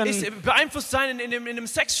generation. ist beeinflusst sein in dem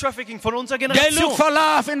Sex-Trafficking von unserer They look Generation. for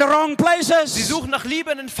love in the wrong Sie places. suchen nach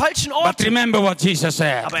Liebe in den falschen But Orten. remember what Jesus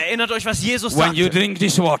said. Aber erinnert euch, was Jesus When you sagte. drink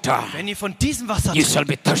this water, Wenn ihr von diesem Wasser you trinkt, shall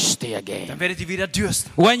be thirsty again. dann werdet ihr wieder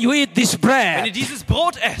dürsten. When you eat this Wenn ihr bread, dieses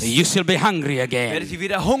Brot esst, you shall be hungry werdet again. ihr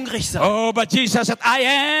wieder hungrig sein. Oh, but Jesus said, I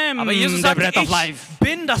am Aber Jesus the sagte, bread of life. ich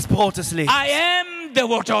bin das Brot des Lebens. I am the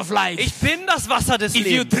water of life. Ich bin das Wasser des If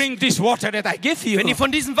you Lebens. drink this water that I give Wenn ihr you,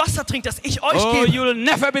 von diesem Wasser trinkt, das ich euch oh, gebe, you'll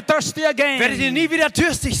never be thirsty werdet ihr again. nie wieder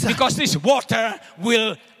dürstig sein. Because this water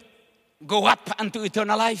will go up unto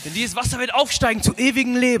eternal life. Denn dieses Wasser wird aufsteigen zu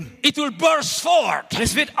ewigem Leben. It will burst forth. Und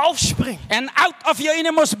es wird aufspringen. And out of your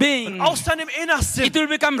innermost being, Aus deinem Innersten it will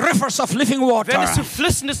become rivers of living werden es zu water.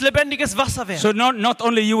 fließendes, lebendiges Wasser werden. So not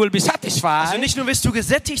only you will be Also satisfied, nicht nur wirst du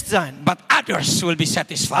gesättigt sein, but others will be aber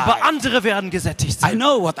satisfied. andere werden gesättigt I sein.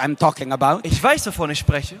 know what I'm talking about Ich weiß, wovon ich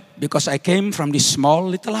spreche, because I came from this small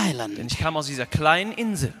little island. denn ich kam aus dieser kleinen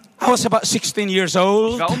Insel. I was about 16 years Ich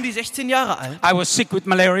old. war die 16 Jahre alt. I was sick with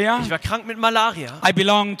malaria. Ich war krank mit Malaria. I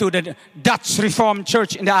belonged to the Dutch Reformed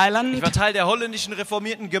Church in the Ich island. war Teil der holländischen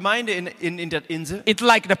reformierten Gemeinde in der Insel. It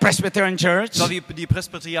like the Presbyterian Church. Das war die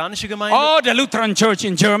presbyterianische Gemeinde. Oh, the Lutheran Church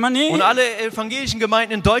in Germany. Und alle evangelischen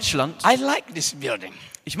Gemeinden in Deutschland. I like this building.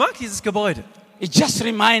 Ich mag dieses Gebäude. It just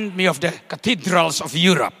reminds me of the cathedrals of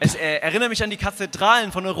Europe. Es erinnert mich an die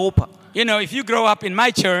Kathedralen von Europa. You know, if you grow up in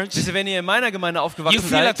my church, Wisst ihr, wenn ihr in meiner Gemeinde you aufgewachsen feel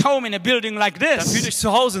seid, at home in a building like dann fühlt this. euch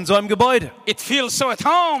zu Hause in so einem Gebäude. It feels so at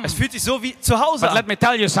home. Es fühlt sich so wie zu Hause But an. let me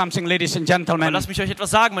tell you something, ladies and Aber gentlemen. lasst mich euch etwas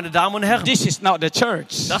sagen, meine Damen und Herren. This is not the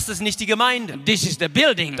church. Das ist nicht die Gemeinde. This is the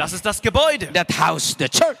building Das ist das Gebäude, that house the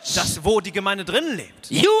church. das, wo die Gemeinde drin lebt.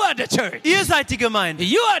 You are the church. Ihr seid die Gemeinde.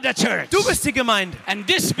 You are the church. Du bist die Gemeinde. And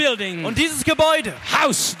this building Und dieses Gebäude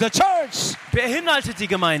house the church. beinhaltet die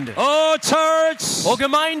Gemeinde. Oh, church. Oh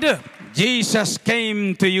Gemeinde, Jesus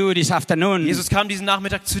came to you this afternoon. Jesus kam diesen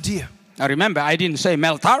Nachmittag zu dir. Now remember, I didn't say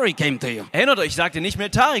Mel Tari came to you. Erinnert euch, ich sagte nicht, Mel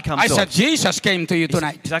Tari kam I zu said euch. Jesus came to you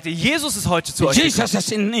tonight. Ich sagte, Jesus ist heute zu euch gekommen. Jesus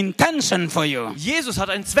has an intention for you. Jesus hat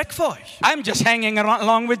einen Zweck für euch. I'm just hanging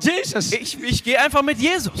along with Jesus. Ich gehe einfach mit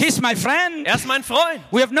Jesus. He's my friend. Er ist mein Freund.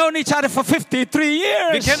 We have known each other for 53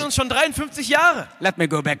 Wir years. kennen uns schon 53 Jahre. Let me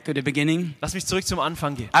go back to the beginning. Lass mich zurück zum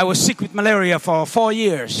Anfang gehen. I was sick with malaria for 4 Ich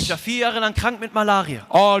years, war 4 Jahre lang krank mit Malaria.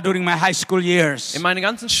 all during my high school years. In meinen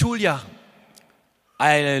ganzen Schuljahren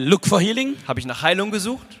I looked for healing, habe ich nach Heilung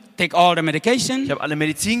gesucht. take all the Ich medication, habe alle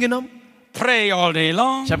Medizin genommen. pray all day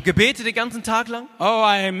long. Ich habe gebetet den ganzen Tag lang. Oh,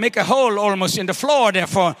 I make a hole almost in the floor there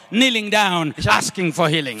for kneeling down, asking for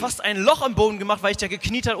healing. Fast ein Loch am Boden gemacht, weil ich da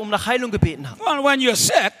gekniet habe, um nach Heilung gebeten habe. Well, when you're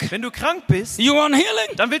sick, Wenn du krank bist, you want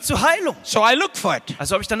healing. dann willst du Heilung. So I looked for it,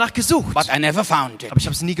 Also habe ich danach gesucht. but I never found it. Aber ich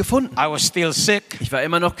habe es nie gefunden. I was still sick. Ich war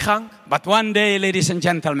immer noch krank. But one day, ladies and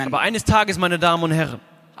gentlemen, Aber eines Tages, meine Damen und Herren,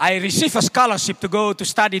 I received a scholarship to go to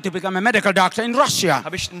study to become a medical doctor in Russia.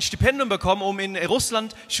 habe ich ein Stipendium bekommen, um in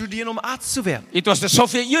Russland studieren, um Arzt zu werden. It was the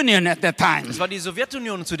Soviet Union at that time. Das war die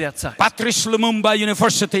Sowjetunion zu der Zeit. Patrice Lumumba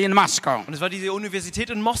University in Moscow. Und es war diese Universität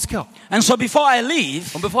in Moskau. And so before I leave,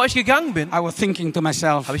 Und bevor ich gegangen bin, I was thinking to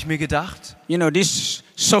myself, habe ich mir gedacht, you know, these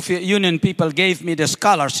Soviet Union people gave me the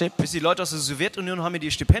scholarship. die Leute aus der Sowjetunion haben mir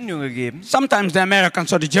die Stipendium gegeben. Sometimes the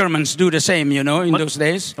Americans or the Germans do the same, you know, in those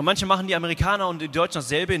days. Und manche machen die Amerikaner und die Deutschen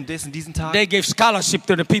dasselbe in diesen Tagen. They gave scholarship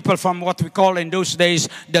to the people from what we call in those days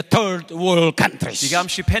the third world Die countries. gaben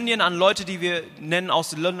Stipendien an Leute, die wir nennen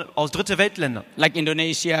aus dritte Weltländern. Like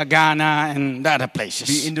Indonesia, Ghana, and the other Wie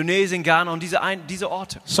places. Indonesien, Ghana und diese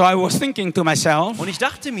Orte. So I was thinking to myself, Und ich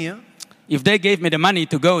dachte mir, if they gave me the money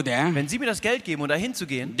to go there, wenn sie mir das Geld geben, um da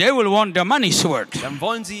hinzugehen, they will want their money's worth. dann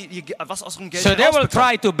wollen sie was aus ihrem Geld So they will herausbekommen.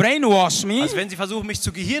 try to brainwash me Also wenn sie versuchen, mich zu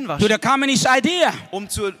to Gehirnwaschen, the communist idea. um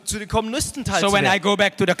zu den Kommunisten So teilzuwerden. when I go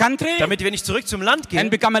back to the country Damit, wenn ich zurück zum Land gehe and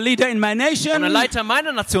become a leader in my und nation, ein Leiter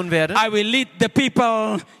meiner Nation werde, I will lead the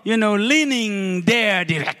people, you know, leaning their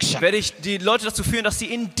direction. werde ich die Leute dazu führen, dass sie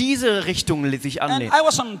in diese Richtung sich And anlehnen. I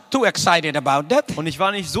wasn't too excited about that. Und ich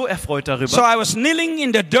war nicht so erfreut darüber. So I was kneeling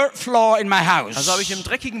in the dirt floor in my house. Also habe ich im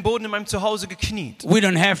dreckigen Boden in meinem Zuhause gekniet. We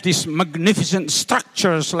don't have these magnificent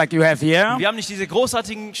structures like you have here. Wir haben nicht diese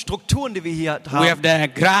großartigen Strukturen, die wir hier We have haben.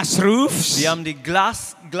 the grass roofs, Wir haben die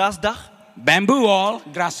Glasdach, bamboo wall,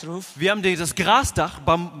 grass roof, wir haben das Grasdach,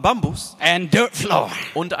 Bambus and dirt floor.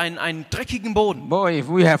 und einen dreckigen Boden. Boy, if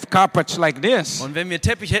we have carpets like this, Und wenn wir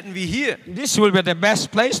Teppich hätten wie hier, this will be the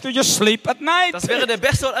best place to just sleep at night. das wäre der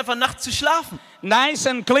beste Ort, einfach nachts zu schlafen. Nice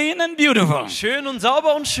and clean and beautiful. Schön und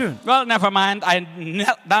sauber und schön. Well, never mind. I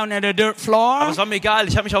knelt down at the dirt Aber floor. es war mir egal,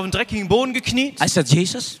 ich habe mich auf den dreckigen Boden gekniet. I said,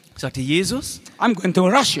 Jesus, Ich sagte, Jesus, I'm going to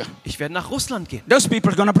Russia. ich werde nach Russland gehen. Those people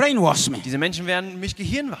are going to brainwash me. Diese Menschen werden mich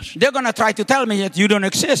Gehirnwaschen. They're going to try to tell me that you don't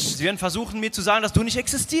exist. Sie werden versuchen, mir zu sagen, dass du nicht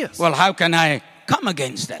existierst. Well, how can I come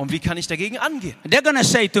against that? Und wie kann ich dagegen angehen? They're going to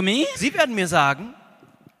say to me, Sie werden mir sagen,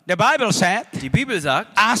 the Bible said, die Bibel sagt,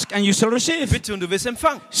 ask and you shall receive. bitte und du wirst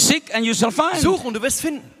empfangen. Seek and you shall find. Such und du wirst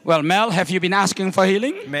finden. Well, Mel, have you been asking for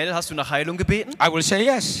healing? Mel, hast du nach Heilung gebeten? I will say Ich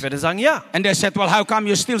yes. werde sagen, ja. And they said, well, how come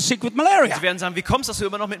you're still sick with malaria? Sie werden sagen, wie kommst du, dass du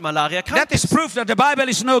immer noch mit Malaria krank That is bist? proof that the Bible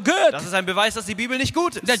is no good. Das ist ein Beweis, dass die Bibel nicht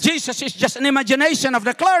gut That ist. Jesus is just an imagination of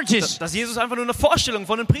the clergy. Dass Jesus einfach nur eine Vorstellung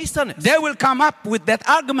von den Priestern ist. They will come up with that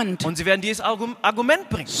argument. Und sie werden dieses Argument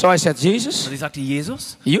bringen. So I said, Jesus, Und ich sagte,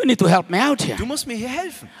 Jesus, you need to help me out here. du musst mir hier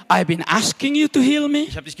helfen. I've been asking you to heal me.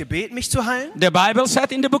 Ich habe dich gebeten, mich zu heilen. The Bible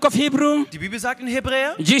said in the book of Hebrew, Die Bibel sagt in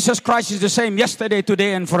Hebräer, Jesus Christ is the same yesterday,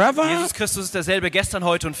 today, and forever. Jesus Christus ist derselbe gestern,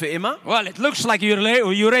 heute und für immer. Well, it looks like you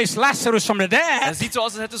raised Lazarus from the Es dead. sieht so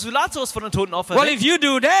aus, als hättest du Lazarus von den Toten Well, auferweckt. if you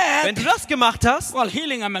do Wenn that, du das gemacht hast, well,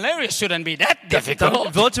 healing a malaria shouldn't be that dann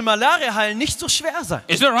difficult. sollte Malaria heilen nicht so schwer sein.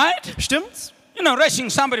 Is that right? Stimmt's? You know, raising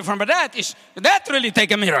somebody from the dead that really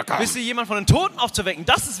take a miracle. Wisst ihr, jemanden von den Toten aufzuwecken,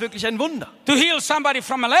 das ist wirklich ein Wunder. To heal somebody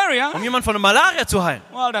from malaria, Um jemanden von der Malaria zu heilen,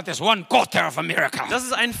 well, that is 1/4 of a miracle. das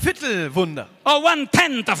ist ein Viertelwunder Or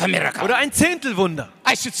 1/10 of a miracle. oder ein Zehntelwunder.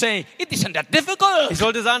 I should say, it isn't that difficult. Ich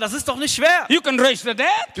sollte sagen, das ist doch nicht schwer. You can raise the dead.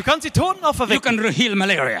 Du kannst die Toten You auferwecken, can heal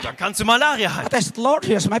malaria. dann kannst du Malaria heilen. But I said, Lord,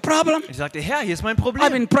 here's my problem. Ich sagte, Herr, hier ist mein I've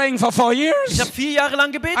Problem. been praying for 4 Ich years. habe 4 Jahre lang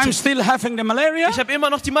I'm gebetet. still having the malaria. Ich habe immer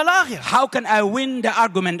noch die Malaria. How can I win the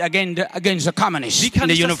argument against the communists Wie in kann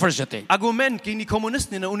the ich das university? Argument gegen die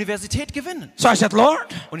Kommunisten in der Universität gewinnen? So I said, Lord,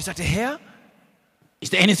 Und ich sagte, Herr, is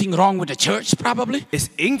there anything wrong with the church? Probably. ist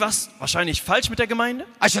irgendwas wahrscheinlich falsch mit der Gemeinde?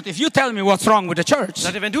 I said, if you tell me what's wrong with the Ich church,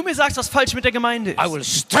 sagte, wenn du mir sagst, was falsch mit der Gemeinde I ist, will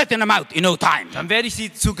straighten them out in no time. dann werde ich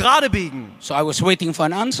sie zu gerade biegen. So I was waiting for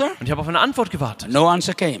an answer. Und ich habe auf eine Antwort gewartet. No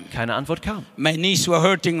answer came. Keine Antwort kam. My knees were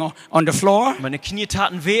hurting on the floor. Meine Knie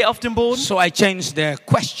taten weh auf dem Boden. So I changed the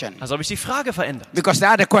question Also habe ich die Frage verändert. because the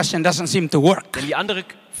other question doesn't seem to work. Denn die andere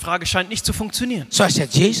Frage scheint nicht zu funktionieren. So I said,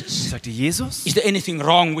 Ich Jesus, sagte, Jesus, is there anything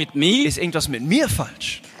wrong with me? ist irgendwas mit mir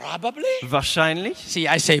falsch? Probably. Wahrscheinlich. See,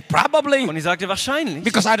 I say probably Und ich sagte, wahrscheinlich.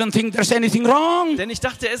 because I don't think there's anything wrong. Denn ich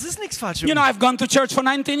dachte, es ist nichts falsch mit You know, mir. I've gone to church for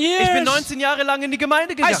 19 Ich bin years. 19 Jahre lang in die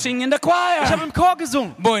Gemeinde I gegangen. sing in the Ich habe choir. im Chor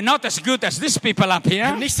gesungen. Boy, not as good as these people up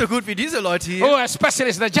here. Nicht so gut wie diese Leute hier. Oh,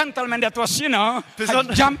 especially the gentleman that was, you know,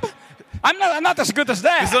 Besonders- jump. I'm not as good as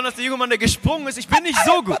that. Besonders der junge Mann, der gesprungen ist. Ich bin nicht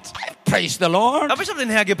so gut. Praise the Lord. Aber ich habe den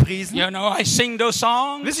Herrn gepriesen. You know, I sing those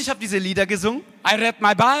songs. Wisst ihr, ich habe diese Lieder gesungen. I read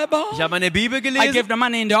my Bible. Ich habe meine Bibel I gelesen. give the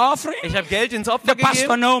money in the offering. Ich habe Geld ins Opfer The pastor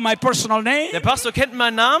gegeben. know my personal name. Der Pastor kennt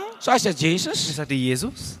meinen Namen. So I said, Ich Jesus, sagte,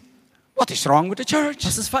 Jesus, what is wrong with the church?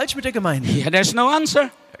 was ist falsch mit der Gemeinde? Yeah, there's no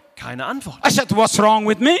answer. Keine Antwort. I said, what's wrong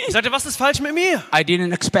with me? Ich sagte, was ist falsch mit mir? I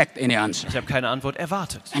didn't expect any answer. Ich habe keine Antwort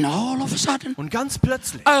erwartet. And all of a sudden, Und ganz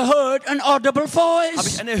plötzlich I heard an audible habe ich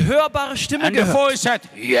voice. eine hörbare Stimme And the gehört. voice said,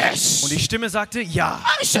 yes. Und die Stimme sagte, ja.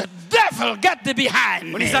 I said, devil, get thee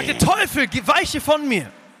behind Und ich me. sagte, Teufel, weiche von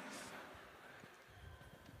mir.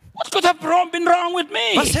 What could have been wrong with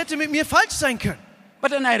Was me? hätte mit mir falsch sein können? But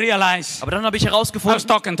then I realized Aber dann habe ich I was herausgefunden,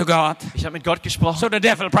 talking to God. ich habe mit Gott gesprochen. So the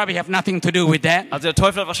devil probably have nothing to do with that. Also der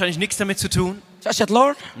Teufel hat wahrscheinlich nichts damit zu tun. So I said,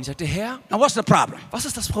 Lord, Und ich sagte, Herr, now what's the problem? was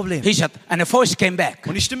ist das Problem? He said, and the voice came back.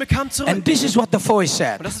 Und die Stimme kam zurück. And this is what the voice Und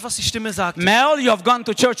said. das ist, was die Stimme sagte. Mel, you have gone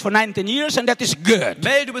to church for 19 years and that is good.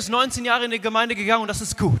 Mel, du bist 19 Jahre in die Gemeinde gegangen und das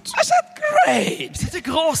ist gut. I said, great. Das ist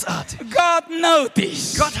großartig. God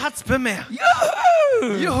noticed. Gott hat's bemerkt.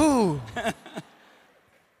 Yoo-hoo. Juhu.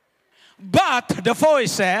 But the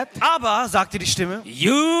voice said, Aber, sagte die Stimme,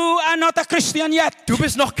 you are not a Christian yet. du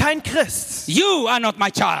bist noch kein Christ. You are not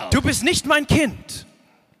my child. Du bist nicht mein Kind.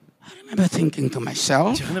 I remember thinking to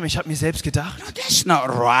myself, Ich erinnere mich, ich habe mir selbst gedacht, that's not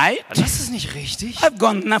right. das ist nicht richtig. I've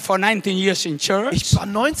gone now for 19 years in Ich church. war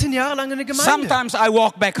 19 Jahre lang in der Gemeinde. Sometimes I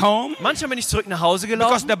walk back home Manchmal bin ich zurück nach Hause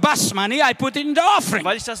because gelaufen, the bus money I put in the offering.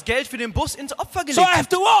 weil ich das Geld für den Bus ins Opfer So gelegt I habe. have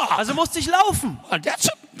to walk. Also musste ich laufen. Well, that's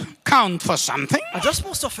a count for something. Also das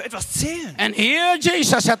muss doch für etwas zählen. And here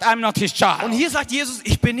Jesus said, I'm not his Und child. hier sagt Jesus,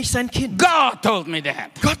 ich bin nicht sein Kind. God told me that.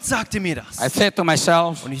 Gott sagte mir I das. said to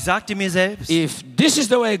myself, Und ich sagte mir selbst, if this is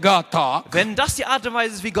the way God talks, wenn das die Art und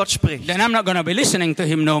Weise ist, wie Gott spricht, then I'm not going to be listening to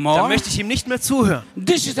him no dann more. möchte ich ihm nicht mehr zuhören.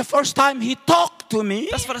 This is the first time he talked to me,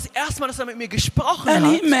 Das war das erste Mal, dass er mit mir gesprochen and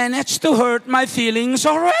he hat. managed to hurt my feelings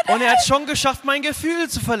already. Und er hat schon geschafft, mein Gefühl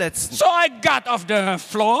zu verletzen. So I got off the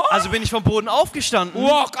floor, Also bin ich vom Boden aufgestanden,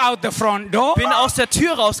 walk out the front door. bin aus der Tür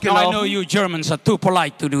Now I know rausgelaufen. you Germans are too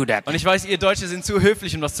polite to do that. Und ich weiß, ihr Deutsche sind zu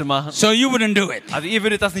höflich, um das zu machen. So you wouldn't do it. Also ihr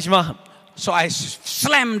würdet das nicht machen. So I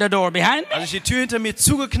slammed the door behind me, Also ich die Tür hinter mir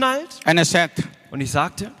zugeknallt and I said, und ich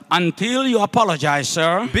sagte, until you apologize,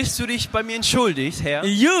 sir, bis du dich bei mir entschuldigst, Herr,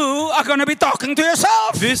 you are going to be talking to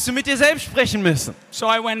yourself. wirst du mit dir selbst sprechen müssen. So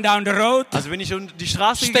I went down the road, Also bin ich um die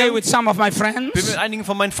Straße stay gegangen, with some of my bin friends, mit einigen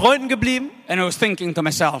von meinen Freunden geblieben and I was thinking to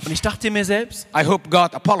myself, und ich dachte mir selbst, I hope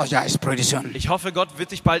God apologizes pretty soon. ich hoffe, Gott wird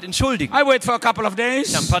sich bald entschuldigen. I wait for a couple of Ich habe ein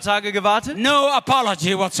days, paar Tage gewartet, no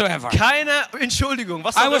apology whatsoever. keine Entschuldigung,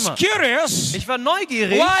 was I auch was immer. curious Ich war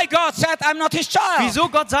neugierig, why God said I'm not his child. wieso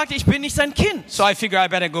Gott sagte, ich bin nicht sein Kind. So I figure I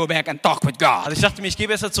better go back and talk with God. Also ich dachte mir, ich gehe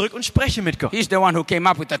besser zurück und spreche mit Gott. He's the one who came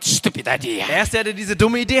up with that stupid idea. Er ist der, der diese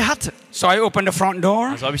dumme Idee hatte. So I opened the front door,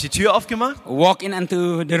 Also habe ich die Tür aufgemacht, walk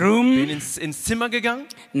into the bin room, ins Zimmer gegangen,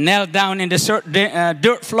 knelt down in the dirt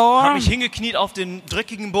habe floor. mich hingekniet auf den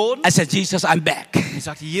dreckigen Boden. I said, Jesus, I'm back. Ich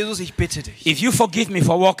sagte, Jesus, ich bitte dich. If you forgive me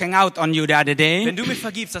for walking out on you the other day, Wenn du mir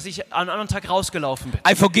vergibst, dass ich an einem anderen Tag rausgelaufen bin,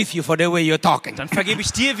 I forgive you for the way you're talking. dann vergebe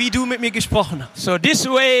ich dir, wie du mit mir gesprochen hast. So this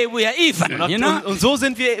way we are even, you know? Und so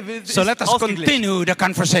sind wir So let us ausgeglichen. continue the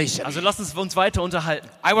conversation. Also lass uns weiter unterhalten.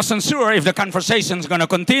 I wasn't sure if the conversation is going to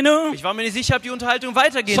continue. Ich war mir nicht sicher, ob die Unterhaltung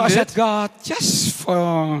weitergehen So I said, wird. God, just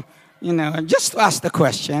for, just to ask the Ich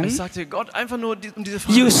question. sagte, Gott, einfach nur um diese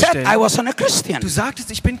Frage You zu said I stellen. wasn't a Christian. Du sagtest,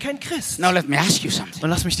 ich bin kein Christ. Now let me ask you something. Und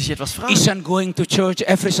lass mich dich etwas fragen. Isn't going to church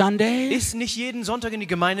every Sunday Ist nicht jeden Sonntag in die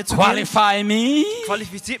Gemeinde zu gehen? qualify me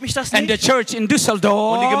Qualifiziert mich das and the nicht? church in Und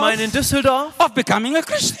die Gemeinde Düsseldorf in Düsseldorf, of becoming a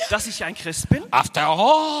Christian? dass ich ein Christ bin?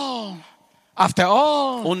 After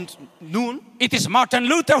all, Und nun, it is Martin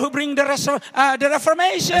Luther who bring the es war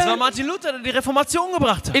Reformation. Martin Luther, der die Reformation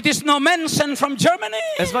gebracht hat. It is no man sent from Germany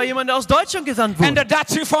Es war jemand, der aus Deutschland gesandt and the wurde.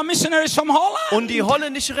 Dutch Reformed missionaries from Holland. Und die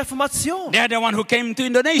holländische Reformation. They're the one who came to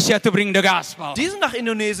Indonesia to bring the gospel. Die sind nach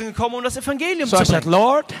Indonesien gekommen, um das Evangelium So I zu said, bringen.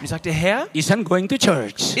 Lord, Ich sagte, Herr, isn't going to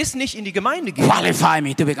church ist nicht in die Gemeinde gehen. qualify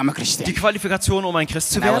me to become a Die Christian? Qualifikation, um ein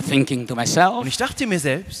Christ zu And I was werden. thinking to myself, Und ich dachte mir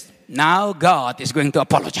selbst, now God is going to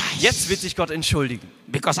apologize. jetzt wird sich Gott entschuldigen.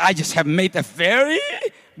 Because I just have made a very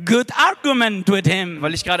good argument with him.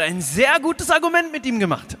 Weil ich gerade ein sehr gutes Argument mit ihm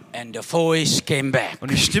gemacht habe. And the voice came back.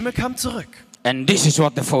 Und die Stimme kam zurück. And this is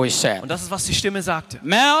what the voice said. Und das ist, was die Stimme sagte.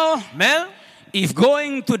 Mel, Mel, if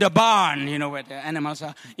going to the barn, you know where the animals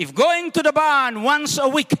are, if going to the barn once a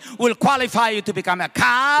week will qualify you to become a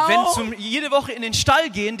wenn cow, jede Woche in den Stall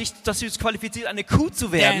gehen, dass du es qualifiziert, eine Kuh zu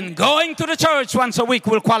werden, then going to the church once a week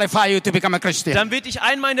will qualify you to become a Christian. dann wird dich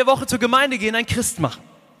einmal in der Woche zur Gemeinde gehen, ein Christ machen.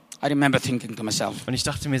 I remember thinking to myself, Und ich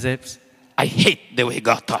dachte mir selbst, I hate the way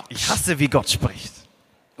God talks. Ich hasse, wie Gott spricht.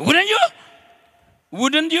 Wouldn't you?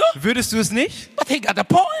 Wouldn't you? Würdest du es nicht? But he got a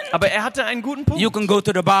point. Aber er hatte einen guten Punkt. You can go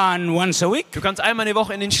to the barn once a week. Du kannst einmal in der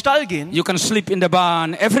Woche in den Stall gehen. You can sleep in the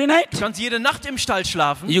barn every night. Du kannst jede Nacht im Stall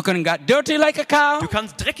schlafen. You can get dirty like a cow. Du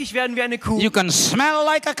kannst dreckig werden wie eine Kuh. You can smell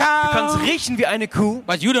like a cow. Du kannst riechen wie eine Kuh.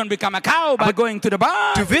 But you don't become a cow by going to the barn.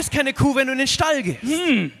 Du wirst keine Kuh, wenn du in den Stall gehst.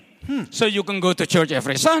 So you can go to church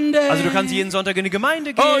every Sunday. Also du kannst jeden Sonntag in die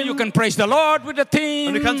Gemeinde Oh, you gehen. can praise the Lord with the team.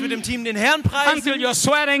 Und du kannst mit dem Team den Herrn Until preisen, you're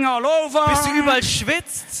sweating all over. bis du überall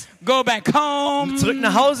schwitzt, Go back home. zurück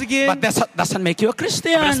nach Hause gehen. But that doesn't make you a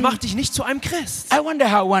Christian. Aber das macht dich nicht zu einem Christ. I wonder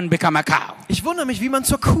how one become a cow. Ich wundere mich, wie man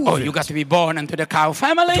zur Kuh Oh, you got wird. to be born into the cow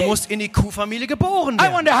family. Du musst in die Kuhfamilie geboren I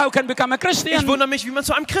werden. wonder how can become a Christian. Ich wundere mich, wie man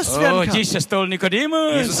zu einem Christ Oh, werden kann. Jesus told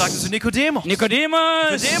Nicodemus. Jesus sagte zu Nikodemus,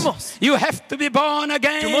 Nicodemus, Nicodemus, you have to be born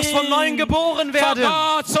again. du musst vom Neuen geboren For werden.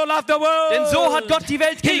 God so loved the world. Denn so hat Gott die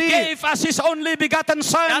Welt He geliebt. gave us His only begotten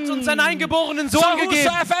Son. Er hat uns seinen eingeborenen So Sohn gegeben,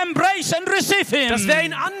 whosoever embrace and receive Him dass wer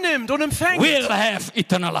ihn annimmt und empfängt, will have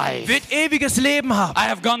eternal life. wird ewiges Leben haben. I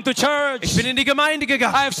have gone to church. Ich bin in die Gemeinde I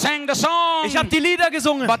gegangen. have sang the song. Ich habe die Lieder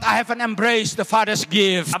gesungen. But I haven't embraced the Father's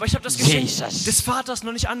gift. Aber ich habe das Geschenk Jesus. des Vaters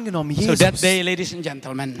noch nicht angenommen. So Jesus. that day, ladies and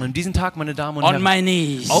gentlemen, Und an diesem Tag, meine Damen und on Herren, my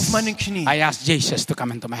knees, auf meinen Knien I asked Jesus to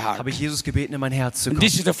come into my heart. habe ich Jesus gebeten, in mein Herz zu kommen.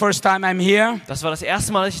 This is the first time I'm here. Das war das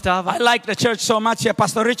erste Mal, dass ich da I war. like the church so much here,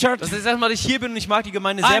 Pastor Richard. Das ist das erste Mal, dass ich hier bin und ich mag die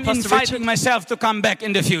Gemeinde sehr, I'm Pastor inviting Richard. myself to come back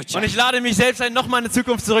in the future. Und ich lade mich selbst ein, nochmal in die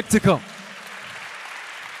Zukunft zurückzukommen.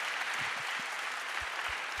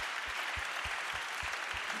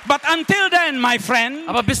 But until then, my friend,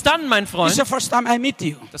 Aber bis dann, mein this is Freund, the first time I meet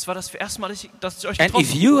you. das war das erste Mal, dass ich euch And getroffen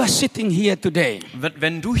if you are sitting here today, habe.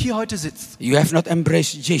 Wenn du hier heute sitzt, you have not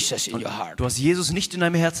embraced Jesus in your heart. du hast Jesus nicht in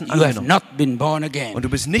deinem Herzen You have angenommen not been born again. und du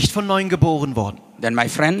bist nicht von Neuem geboren worden, Then, my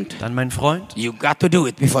friend, dann, mein Freund, you got to do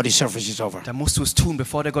it before the service is over. dann musst du es tun,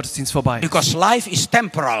 bevor der Gottesdienst vorbei ist. Because life is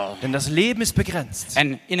temporal. Denn das Leben ist begrenzt.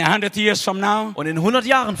 And in 100 years from now, Und in 100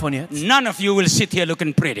 Jahren von jetzt none of you will sit here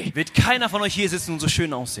looking pretty. wird keiner von euch hier sitzen und so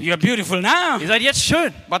schön aussehen. You're beautiful now, Ihr seid jetzt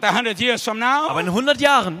schön, but 100 years from now, aber in 100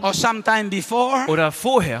 Jahren or sometime before, oder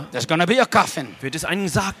vorher there's going to be a coffin. wird es einen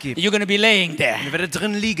Sarg geben. You're going to be laying there. Ihr werdet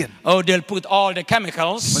drin liegen. Oh, they'll put all the Und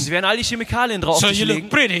chemicals sie werden all die Chemikalien drauf so auf dich you look legen,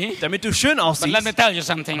 pretty. damit du schön But aussiehst. let me tell you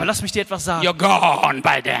something. Aber lass mich dir etwas sagen. You're gone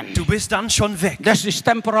by then. Du bist dann schon weg. That's this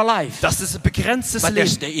temporal life. Das ist begrenztes But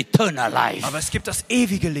there's Leben. the eternal life. Aber es gibt das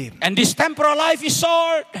ewige Leben. And this temporal life is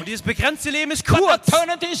short. Und dieses begrenzte Leben ist But kurz.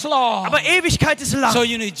 eternity is long. Aber Ewigkeit ist lang. So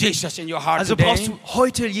you need Jesus in your heart Also today. brauchst du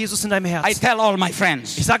heute Jesus in deinem I Herzen. tell all my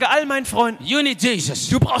friends, Ich sage all meinen Freunden, you need Jesus.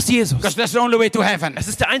 du brauchst Jesus. Because that's the only way to heaven. Es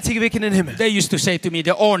ist der einzige Weg in den Himmel. They used to say to me,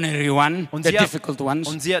 the ordinary one, Und the sie, difficult ones.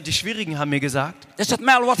 die Schwierigen haben mir gesagt, They said,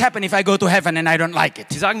 Mel, what happens if I go to heaven and I don't like it?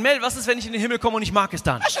 sie sagen, Mel, was ist, wenn ich in den Himmel komme und ich mag es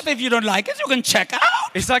dann? I said, if you don't like it, you can check out.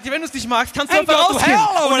 Ich sagte, wenn du es nicht magst, kannst du And einfach go to rausgehen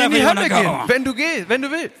hell or und in die wherever you Hölle wanna gehen, go. wenn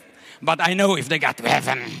du willst. But I know if they got to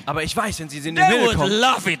heaven, Aber ich weiß, wenn sie in den they Himmel would kommen,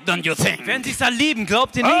 love it, don't you think? werden sie es da lieben,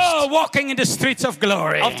 glaubt ihr nicht? Oh, walking in the streets of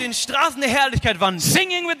glory, Auf den Straßen der Herrlichkeit wandern,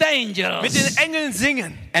 singing with the angels, mit den Engeln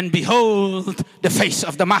singen and behold the face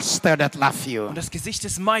of the master that loved you. und das Gesicht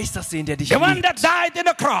des Meisters sehen, der dich The one liebt. that died in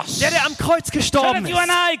the cross, Der am Kreuz so gestorben that you and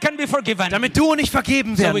ist, I can be forgiven, damit du und ich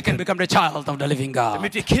vergeben so we werden can können, become the child of the living God.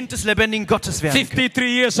 damit wir Kind des lebendigen Gottes werden können. 53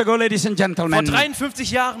 years ago, ladies and Vor gentlemen,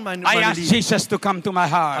 53 Jahren, meine I asked Lieben, Jesus to come to my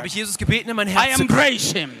habe heart. ich Jesus gebeten, in mein I Herz zu kommen.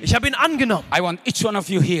 embrace him. Ich habe ihn angenommen. I want each one of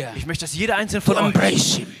you here Ich möchte, dass jeder einzelne to von euch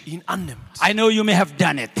embrace him. ihn annimmt. I know you may have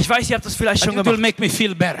done it, Ich weiß, ihr habt das vielleicht but schon it will gemacht, make me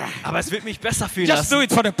feel better. aber es wird mich besser fühlen Just do lassen.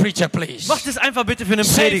 it for the preacher, please. Macht es einfach bitte für einen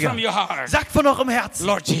Say it Prediger. from your heart. Sagt von eurem Herzen,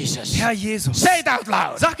 Lord Jesus. Herr Jesus. Say it out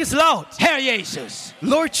loud. Sag es laut. Herr Jesus.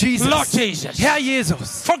 Lord Jesus. Lord Jesus. Herr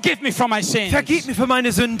Jesus. Forgive me for my sins. Vergib mir für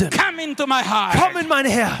meine Sünden. Come into my heart. Komm in mein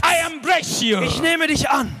Herz. I embrace you. Ich nehme dich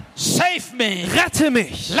an. Save me. Rette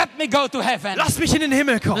mich. Let me go to heaven. Lass mich in den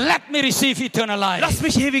Himmel kommen. Let me receive eternal life. Lass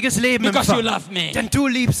mich ewiges Leben Because you empfangen. love me. Denn du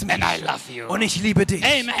liebst mich. And I love you. Und ich liebe dich.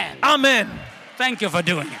 Amen. Amen. Thank you for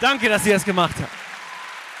doing it. Danke, dass ihr das gemacht habt.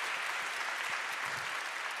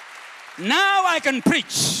 Now I can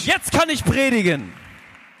preach. Jetzt kann ich predigen.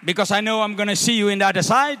 Because I know I'm going to see you in the other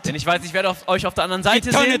side. Denn ich weiß, ich werde euch auf der anderen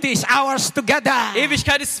Seite sehen. Eternity is ours together.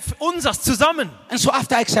 Ewigkeit ist unseres zusammen. And so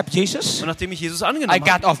after I accept Jesus, Und nachdem ich Jesus I angenommen got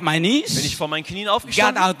habe, off my bin ich knees, von meinen Knien got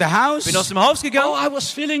aufgestanden, out the house. bin aus dem Haus Oh, gegangen I was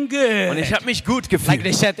feeling und ich good. habe mich gut Like they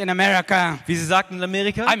gefühlt. said in America, Wie sie sagten in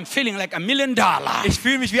Amerika, I'm feeling like $1 million. ich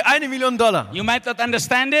fühle mich wie $1 Million. You might not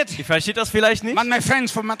understand it, Ihr versteht das vielleicht nicht, but my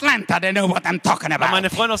friends from Atlanta, they know what I'm talking aber about. meine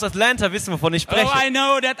Freunde aus Atlanta wissen, wovon ich Oh, spreche. I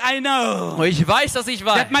know that I know Und ich weiß, dass ich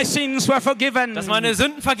weiß, that my sins were forgiven. dass meine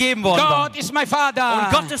Sünden vergeben worden waren. God is my Father. Und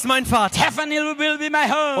Gott ist mein Vater. Heaven will be my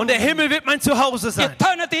home. Und der Himmel wird mein Zuhause sein.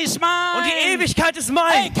 Eternity is mine. Und die Ewigkeit ist Hey,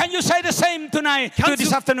 mein. can you say the same tonight,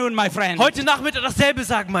 this afternoon, my friend? Heute Nachmittag dasselbe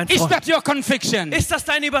sagen, mein Is Freund. that your conviction? Ist das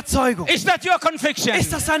deine Überzeugung? Is that your conviction?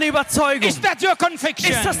 Ist das deine Überzeugung? Is that your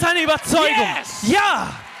conviction? Ist das deine Überzeugung? Yes. Ja.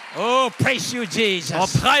 Oh, praise you, Jesus. Oh,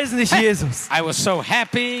 preisen dich, Jesus. I was so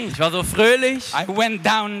happy. Ich war so fröhlich. I went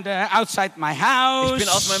down outside my house. Ich bin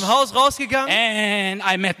aus meinem Haus rausgegangen. And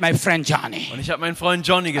I met my friend Johnny. Und ich habe meinen Freund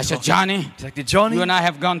Johnny I said, getroffen. Johnny, Ich sagte, Johnny, you and I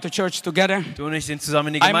have gone to church together. du und ich sind zusammen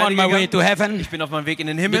in die I'm on Gemeinde my way gegangen. to heaven Ich bin auf meinem Weg in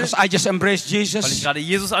den Himmel, because I just embraced weil ich Jesus. gerade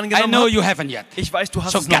Jesus I angenommen know habe. you haven't yet. Ich weiß, du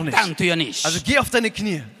hast So es noch get nicht. down to your knees. Also geh auf deine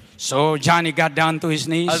Knie. So Johnny got down to his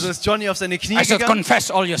knees. Also ist Johnny auf seine Knie I said, gegangen.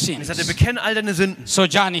 confess all your Ich sagte, sins. bekenne all deine Sünden. So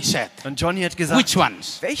Johnny said, Und Johnny hat gesagt, which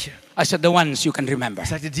ones? welche? I said, the ones you can remember. Ich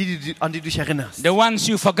sagte, an die du dich erinnerst. The ones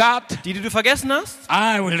you forgot, Die du vergessen hast,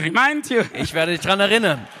 I will remind you. ich werde dich daran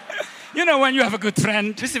erinnern. You know, when you have a good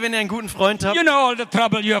friend, Wisst ihr, wenn ihr einen guten Freund habt, you know all the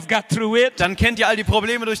trouble you have got through it. dann kennt ihr all die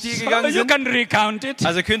Probleme, durch die ihr So gegangen you sind. can recount it.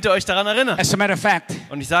 Also könnt ihr euch daran erinnern. As a matter of fact,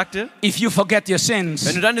 Und ich sagte, if you forget your wenn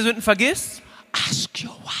sins, du deine Sünden vergisst, ask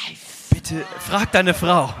your wife. bitte frag deine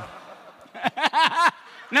Frau.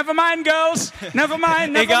 Never mind, girls. Never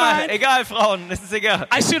mind. Never Egal, mind. egal, Frauen, es ist egal.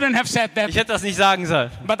 I shouldn't have said that, Ich hätte das nicht sagen sollen.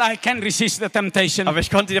 but I can resist the temptation. Aber ich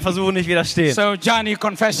konnte der Versuchung nicht widerstehen. So Johnny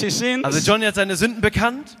confessed his sins. Also Johnny hat seine Sünden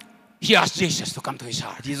bekannt, He asked Jesus to come to his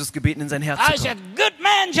heart. Jesus gebeten, in sein Herz I zu said, kommen. good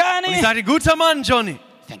man, Und ich Johnny. sagte, guter Mann, Johnny.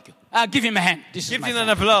 Thank you. Give him a hand. This is Gib my ihm einen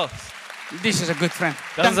friend. Applaus. This is a good friend.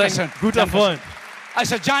 Das Danke ist ein schön. guter Danke Freund. schön. I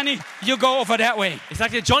said, Johnny, you go over that way. Ich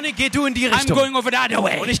sagte, Johnny, geh du in die I'm Richtung. going over the other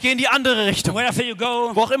way. Und ich gehe in die andere Richtung. Wherever you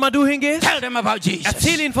go, Wo auch immer du hingehst, tell them about Jesus.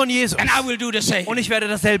 erzähl ihnen von Jesus. And I will do the same. Und ich werde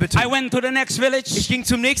dasselbe I tun. went to the next village. Ich ging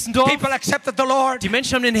zum nächsten Dorf. People accepted the Lord. Die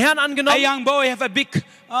Menschen haben den Herrn A angenommen. young boy have a big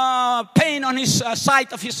pain on his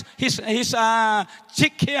side of his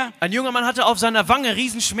cheek here. Ein junger Mann hatte auf seiner Wange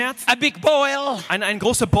Riesenschmerz. A big boil. Eine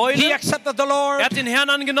große He Beule. accepted the Lord. Er hat den Herrn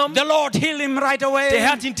angenommen. The Lord healed him right away. Der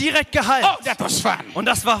Herr hat ihn direkt geheilt. Oh, that was fun. Und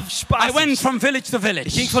das war I went Spaß. from village to Ich ging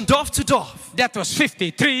village. von Dorf zu Dorf. That was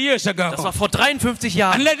 53 years Das war ago. vor 53 And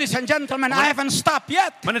Jahren. ladies and gentlemen, I haven't stopped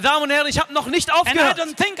yet. Meine Damen und Herren, ich habe noch nicht And I aufgehört.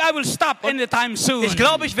 don't think I will stop anytime soon. Ich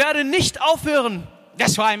glaube, ich werde nicht aufhören.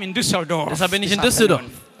 That's why I'm in Düsseldorf. Deshalb bin ich this in Düsseldorf.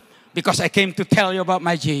 afternoon. Because I came to tell you about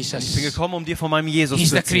my Ich bin Jesus. gekommen, um dir von meinem Jesus He's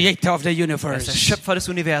zu the erzählen. creator of the Er ist der universe. Schöpfer des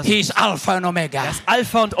Universums. He is Alpha and Omega. Er ist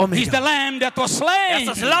Alpha und He's the Omega. Lamb that was Er slain, ist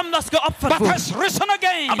das Lamm, das geopfert but wurde. has risen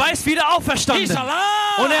again. Aber er ist wieder He's auferstanden.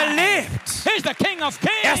 alive. Und er lebt. He's the King of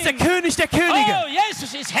Kings. Er ist der König der Könige. Oh,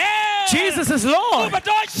 Jesus is Herr. Jesus ist Lord. Über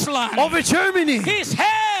Deutschland. Over Germany. He's Herr.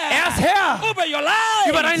 Er ist Herr. Über your life.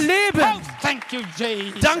 Über dein Leben. Oh, thank you,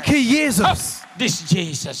 Jesus. Danke, Jesus. This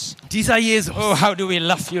Jesus. Dieser Jesus. Oh, how do we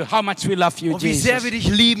love you? How much we love you, Und wie sehr wir Jesus.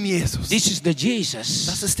 dich lieben, Jesus. This is the Jesus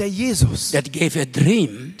Das ist der Jesus, that gave a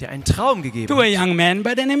dream der einen Traum gegeben to hat. a young man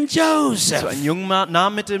by the name Zu Joseph. einem jungen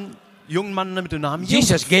Mann mit dem Namen Jesus.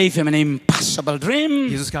 Jesus gave him an impossible dream.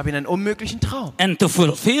 Jesus gab ihm einen unmöglichen Traum. And to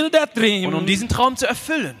fulfill that Und um dream, diesen Traum zu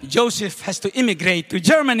erfüllen, Joseph has to immigrate to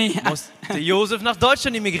Germany. musste Josef nach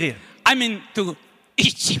Deutschland emigrieren. I mean, to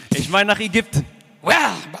Egypt. Ich meine nach Ägypten. Well,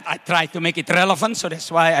 but I tried to make it relevant, so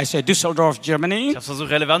that's why I say Düsseldorf, Germany. Ich habe es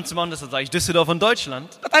versucht relevant zu machen, deshalb sage ich Düsseldorf und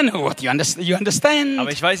Deutschland. But I know what you understand.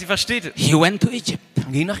 Aber ich weiß, ihr versteht es. He went to Egypt, Er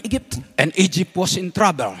ging nach Ägypten. and Egypt was in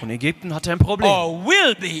trouble, Und Ägypten hatte ein Problem. or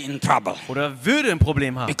will be in trouble, Oder würde ein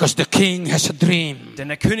Problem haben. because the king has a dream. Denn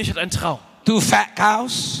der König hat einen Traum. 2 fat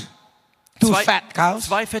cows,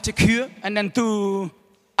 Zwei fette Kühe and then 2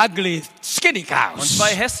 ugly, skinny und cows.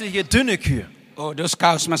 2 hässliche, dünne Kühe. Oh, those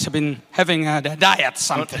cows must have been having their diet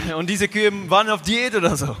something. Und diese Kühe waren auf Diät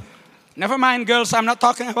oder so. Never mind, girls, I'm not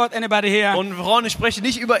talking about anybody here. Und Frauen, ich spreche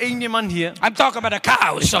nicht über irgendjemanden hier. I'm talking about the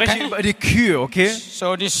cows, Ich spreche okay? über die Kühe, okay?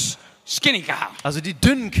 So this skinny cow. Also die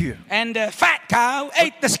dünnen Kühe. And the fat cow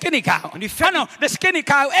ate the skinny cow. Und die fetten- no, the skinny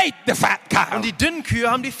cow ate the fat cow. Und die dünnen Kühe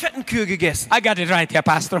haben die fetten Kühe gegessen. I got it right here,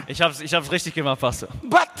 Pastor. Ich hab's richtig gemacht, Pastor.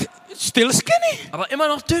 But still skinny. Aber immer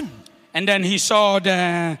noch dünn. And then he saw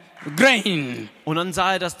the grain, Und dann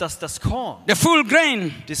sah er das Korn, the full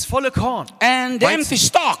grain, das volle Korn. and the Weizen. empty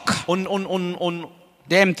stalk. Und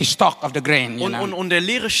The empty stalk of the grain, you know. der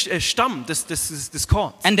leere Stamm des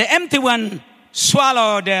Korns. And the empty one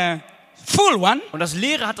swallowed the full one. Und das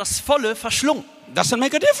leere hat das volle verschlungen. Doesn't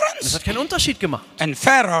make a Das difference. hat keinen Unterschied gemacht. And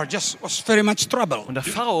Pharaoh just was very much trouble. Und der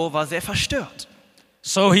Pharao war sehr verstört.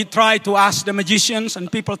 So he tried to ask the magicians and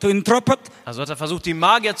people to interpret. Also hat er versucht, die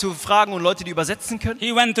Magier zu fragen und Leute, die übersetzen können.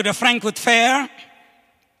 He went to the Frankfurt Fair,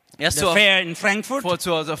 Er ist the fair in Frankfurt.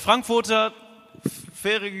 zur Frankfurter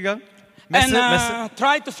Fähre gegangen. And Messe.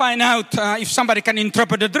 try to find out if somebody can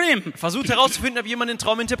interpret a dream. Versucht herauszufinden, ob jemand den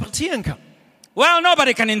Traum interpretieren kann. Well,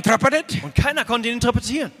 nobody can interpret it. Und keiner konnte ihn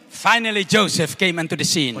interpretieren. Finally, Joseph came into the Und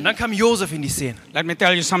scene. dann kam Josef in die Szene. Let me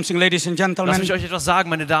tell you something, ladies and Lasst gentlemen. mich euch etwas sagen,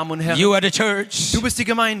 meine Damen und Herren. You are the church. Du bist die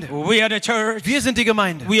Gemeinde. We are the church. Wir sind die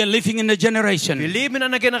Gemeinde. We are living in a Wir generation leben in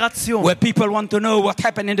einer Generation, where people want to know what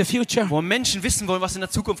happened in the future. wo Menschen wissen wollen, was in der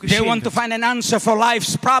Zukunft They geschehen want to wird. find an answer for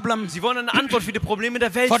life's problems, Sie wollen eine Antwort für die Probleme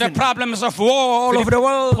der Welt for the finden. problems of war all Für over the die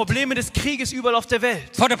world, Probleme des Krieges überall auf der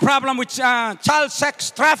Welt. for the problem with child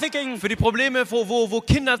sex trafficking, Für die Probleme, wo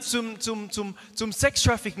Kinder zum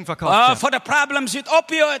Sextrafficking verkauft werden. for the problems with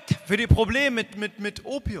opioid, Für die Probleme mit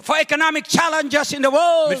Opium. for economic challenges in the Mit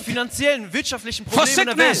world. finanziellen, wirtschaftlichen For Problemen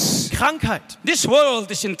in der sickness. Welt. Krankheit. This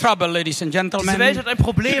world is in trouble, ladies and Diese Welt gentlemen, hat ein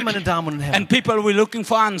Problem, meine Damen und Herren. and people were looking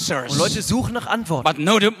for Und answers, Leute suchen nach Antworten. but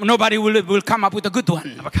nobody will come up with a good one.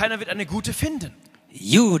 Aber keiner wird eine gute finden.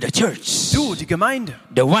 You, the church, Du, die Gemeinde.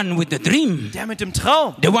 the one with the dream, Der mit dem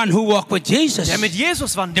Traum. the one who walked with Jesus, Der mit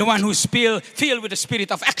Jesus the wandelt. one who's filled with the spirit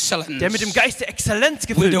of excellence, Der mit dem Geist der Exzellenz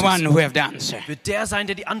will gefüllt the one ist. who have the answer. Wird der sein,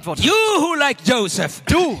 der die Antwort hat. You who like Joseph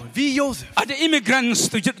Du, wie Josef. are the immigrants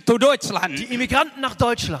to Deutschland Die Immigranten nach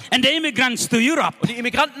Deutschland. and the immigrants to Europe. Und die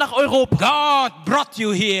Immigranten nach Europa. God brought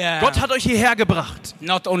you here Gott hat euch hierher gebracht.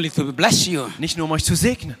 not only to bless you, Nicht nur, um euch zu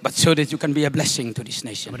segnen, but so that you can be a blessing to this aber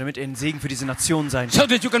nation. damit ihr ein Segen für diese Nation sein könnt. So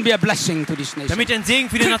that you can be a blessing to this nation. Damit ihr ein Segen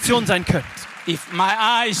für die Nation sein könnt. If my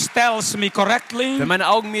eyes tells me correctly, Wenn meine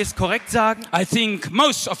Augen mir es korrekt sagen, I think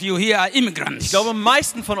most of you here are immigrants. ich glaube, am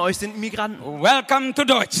meisten von euch sind Immigranten. Welcome to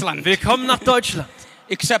Deutschland. Willkommen nach Deutschland.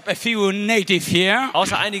 Except a few native here,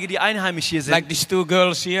 Außer einige, die einheimisch hier sind. like these two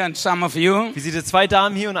girls here and some of you. Wie diese zwei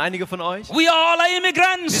Damen hier und einige von euch. We all are Wir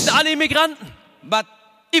immigrants. sind alle Immigranten. But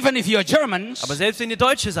even if you're Germans, Aber selbst wenn ihr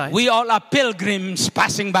Deutsche seid, we all are pilgrims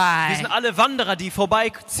passing wir sind by. alle Wanderer, die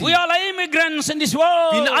vorbeiziehen. We all are immigrants in this Wir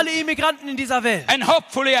sind world. alle Immigranten in dieser Welt. And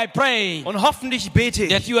hopefully I pray Und hoffentlich bete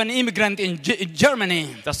that ich, you're an immigrant in Germany.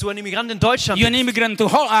 dass du ein Immigrant in Deutschland You're an bist. immigrant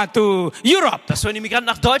to Europe. Dass du ein Immigrant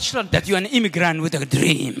nach Deutschland bist. That you're an immigrant with a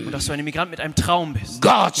dream. Und dass du ein Immigrant mit einem Traum bist.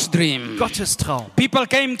 God's dream. Gottes Traum. People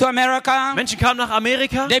came to America. Menschen kamen nach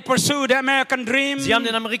Amerika. They pursued the American dream. Sie haben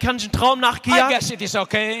den amerikanischen Traum I nachgejagt. guess it is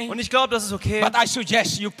okay. Und ich glaube, das ist okay. But I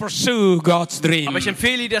suggest you pursue God's dream. Aber ich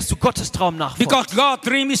empfehle dir, dass du Gottes Traum nachfolgst. Because God's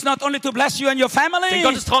dream is not only to bless you and your Denn family.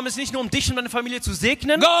 Gottes Traum ist nicht nur, um dich und deine Familie zu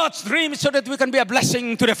segnen. God's dream is so that we can be a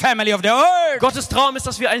blessing to the family of the earth. Gottes Traum ist,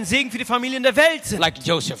 dass wir ein Segen für die Familien der Welt sind. Like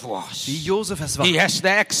Joseph was. Wie Josef es war. He has the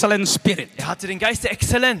excellent spirit. Er hatte den Geist der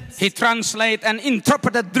Exzellenz. He translated and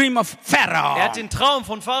interpreted the dream of Er Pharaoh. hat den Traum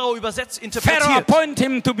von Pharao übersetzt, Pharaoh interpretiert. appointed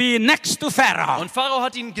him to be next to Pharaoh. Und Pharao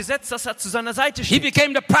hat ihn gesetzt, dass er zu seiner Seite He steht.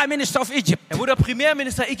 became the prime minister of Egypt. Er wurde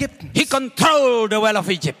Premierminister Ägyptens. He controlled the well of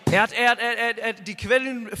Egypt. Er hat die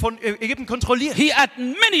Quellen von Ägypten kontrolliert. He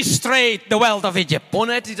administrated the wealth of Egypt. Und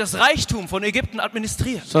er hat das Reichtum von Ägypten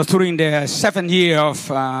administriert. So during the 7 years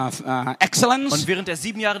of excellence, Und während der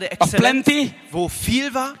 7 Jahre der of Exzellenz, plenty, wo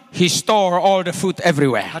viel war, he stored all the food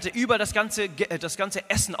everywhere. hat er über das ganze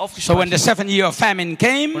Essen So when the aufgespeichert. 7 year of famine Und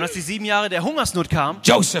came, als die 7 Jahre der Hungersnot kam,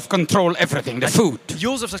 Joseph controlled everything, the food.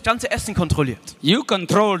 Josef das ganze Essen kontrolliert. You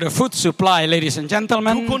control the food supply, ladies and Du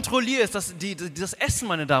gentlemen, kontrollierst das Essen,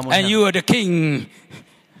 meine Damen und and Herren. you are the king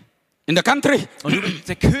in the country. Und du bist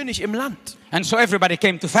der König im Land. And so everybody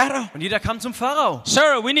came to Pharaoh. Und jeder kam zum Pharao.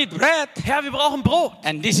 Sir, we need bread. Herr, wir brauchen Brot.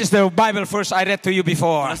 And this is the Bible verse I read to you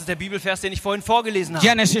before. Das ist der Bibelvers, den ich vorhin vorgelesen habe.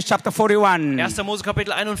 Genesis chapter 41, 1. Mose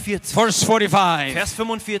Kapitel 41, verse 45. Vers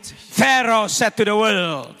 45. Pharaoh said to the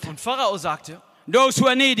world, Und Pharao sagte, those who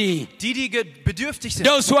are needy, die bedürftig sind,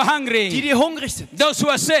 those who are die hungry, hungrig sind, those who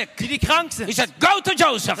are sick, die krank sind, he said, go to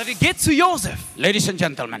Joseph. sagte, geht zu Josef. Ladies and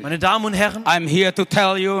gentlemen, Meine Damen und Herren, I'm here to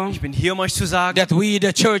tell you ich bin hier, um euch zu sagen, that we,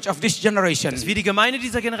 the church of this generation, dass wir die Gemeinde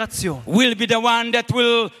dieser Generation, will be the one that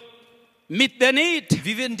will meet the need.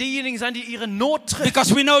 wir werden diejenigen sein, die ihre Not trifft,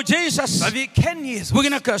 Because we know Jesus. weil wir kennen Jesus. We're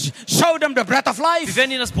going to show them the bread of Wir life.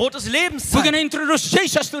 werden ihnen das Brot des Lebens We're going zeigen. to introduce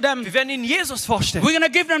Jesus to them. Wir werden ihnen Jesus vorstellen. We're going to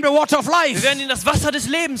give them the water of Wir life. werden ihnen das Wasser des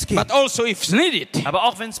Lebens geben. But also, if it's needed, Aber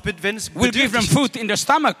auch wenn es we'll give them bedürftig ist, food in the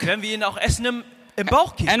stomach. werden wir ihnen auch Essen im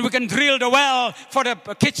Bauch geben. And we can drill the well for the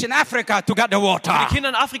kids in Africa to get the Für water. die Kinder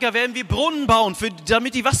in Afrika werden wir Brunnen bauen,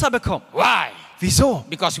 damit die Wasser bekommen. Why? Wieso?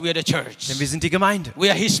 Because we are the church. Denn wir sind die Gemeinde. We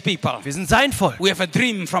are His people. Wir sind sein Volk. We have a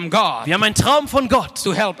dream from God Wir haben einen Traum von Gott,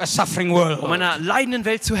 to help a suffering world. um einer leidenden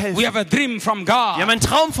Welt zu helfen. We have a dream from Wir God haben einen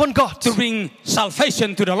Traum von Gott, to bring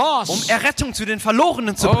salvation to the um lost. Errettung zu den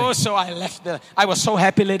Verlorenen zu bringen. Oh, so I was so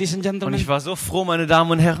happy, ladies and Und gentlemen. ich war so froh, meine Damen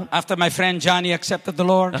und Herren. After my friend Johnny accepted the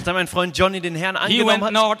Lord, Nachdem mein Freund Johnny den Herrn he angenommen went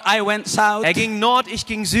hat, north, I went south. er ging Nord, ich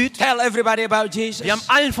ging Süd. Tell everybody about Jesus. Wir haben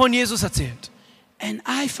allen von Jesus erzählt. And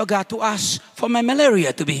I forgot to ask for my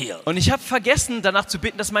malaria to be healed. Und ich habe vergessen, danach zu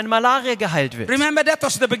bitten, dass meine Malaria geheilt wird. Remember, that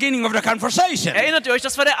was the beginning of the conversation. Erinnert ihr euch,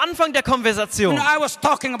 das war der Anfang der Konversation. I was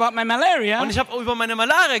talking about my malaria. Und ich habe über meine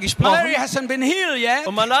Malaria gesprochen. Malaria hasn't been healed yet.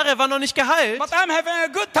 Und Malaria war noch nicht geheilt. But I'm having a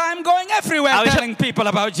good time going everywhere Aber ich telling people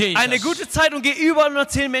about Jesus. Eine gute Zeit und gehe überall und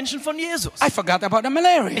erzähle Menschen von Jesus. I forgot about the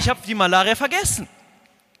malaria. Ich habe die Malaria vergessen.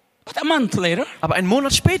 But a month later, Aber einen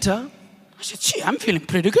Monat später I said, gee, I'm feeling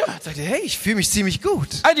pretty good. sagte er, hey, ich fühle mich ziemlich gut.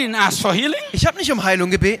 I didn't ask for healing. Ich habe nicht um Heilung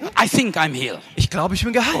gebeten. I think I'm healed. Ich glaube, ich bin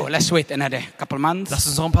Oh, geheilt. let's wait another couple months. Lass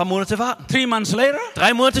uns noch ein paar Monate warten. 3 months later,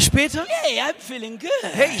 3 Monate später, hey, I'm feeling good.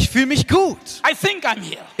 hey, ich fühle mich gut. I think I'm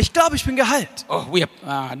healed. Ich glaube, ich bin geheilt. Oh, we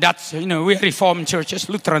are, that's, we are Reformed churches,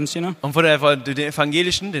 Lutherans, Und von den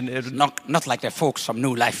Evangelischen, not like the folks from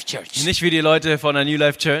New Life Church. nicht wie die Leute von der New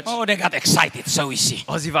Life Church. Oh, they got excited so easy.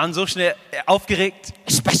 Oh, sie waren so schnell aufgeregt.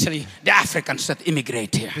 Especially the Africans that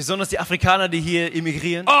immigrate here. Besonders die Afrikaner, die hier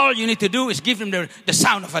emigrieren. All you need to do is give them the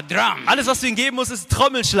sound of a drum Alles, was du ihnen geben musst, ist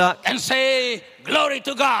Trommelschlag. and say, glory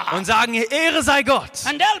to God. Und sagen, Ehre sei Gott.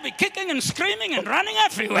 And they'll be kicking and screaming and running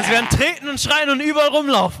everywhere. Und sie werden treten und schreien und überall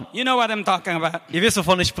rumlaufen. You know what I'm talking about? Ihr wisst,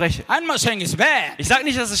 wovon ich spreche. I'm not saying it's bad. Ich sage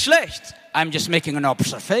nicht, das ist schlecht. I'm just making an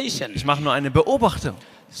observation. Ich mache nur eine Beobachtung.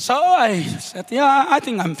 So I said, yeah, I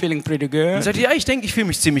think I'm feeling pretty Und good. sagt, ja, ich denke, ich fühle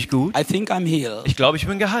mich ziemlich gut. I think I'm healed. Ich glaube, ich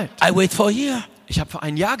bin geheilt. I wait for a year. Ich habe für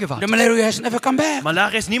ein Jahr The gewartet. malaria has never come back.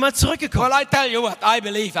 Malaria ist niemals zurückgekommen. Well, I tell you what, I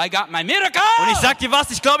believe I got my miracle. Und ich sag dir was,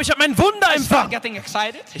 ich glaube, ich habe mein Wunder I start empfangen. getting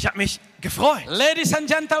excited. Ich habe mich gefreut. Ladies and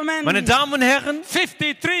gentlemen, Meine Damen und Herren,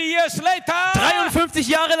 53 years later, 53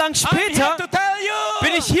 Jahre lang I'm here später to tell you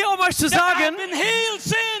bin ich hier, um euch zu that I've sagen, been healed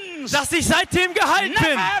since. dass ich seitdem geheilt Never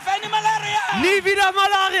bin. have any malaria. Nie wieder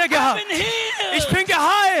Malaria I've gehabt. been healed. Ich bin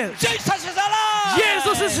geheilt. Jesus is alive.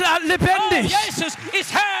 Jesus ist Oh, lebendig. Jesus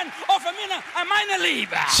ist Herr auf meine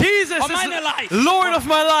Liebe. Jesus Auf meine ist Life. Lord of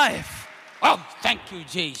my life. Oh, thank you,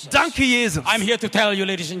 Jesus. Danke, Jesus. I'm here to tell you,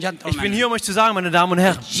 ladies and gentlemen. Ich bin hier, um euch zu sagen, meine Damen und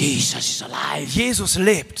Herren, Jesus is alive. Jesus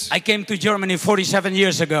lebt. I came to Germany 47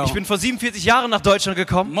 years ago. Ich bin vor 47 Jahren nach Deutschland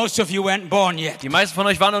gekommen. Most of you weren't born yet. Die meisten von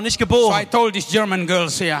euch waren noch nicht So I geboren. told these German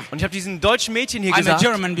girls here, Und ich habe diesen deutschen Mädchen hier I'm a gesagt,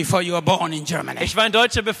 German before you were born in Germany. ich war ein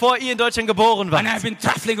Deutscher, bevor ihr in Deutschland geboren And wart. I've been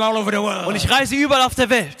traveling all over the world. Und ich reise überall auf der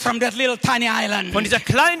Welt. From that little tiny island. Von dieser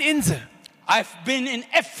kleinen Insel. I've been in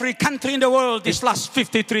every country in the world these last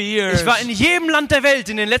 53 years. Ich war in jedem Land der Welt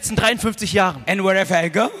in den letzten 53 Jahren. And wherever I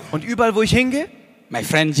go, Und überall, wo ich hingehe, my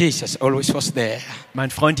friend Jesus always was there.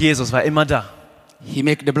 mein Freund Jesus war immer da. He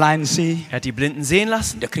make the blind see, Er hat die Blinden sehen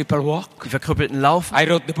lassen, the cripple walk. die Verkrüppelten laufen. I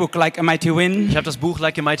wrote the book Like a Mighty Ich Wind. habe das Buch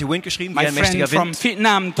Like a Mighty Wind geschrieben, wie My ein mächtiger friend from Wind.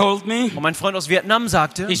 Vietnam told me, Und mein Freund aus Vietnam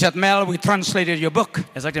sagte, he said, Mel, we translated your book.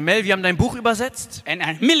 er sagte, Mel, wir haben dein Buch übersetzt. And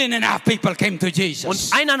 1.5 million people came to Jesus. Und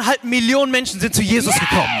 1,5 Millionen Menschen sind zu Jesus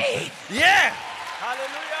gekommen. Yeah!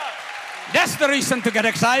 That's the reason to get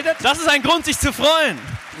excited. Das ist ein Grund, sich zu freuen.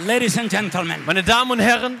 Ladies and gentlemen, Meine Damen und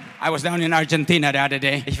Herren, I was down in Argentina the other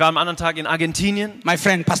day. ich war am anderen Tag in Argentinien. My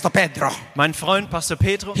friend, Pastor Pedro, Mein Freund, Pastor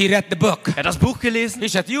Pedro, he read the book. er hat das Buch gelesen. He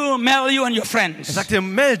said, you, Mel, you and your Er friends, sagte,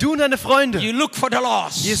 Mel, du und deine Freunde, you look for the ihr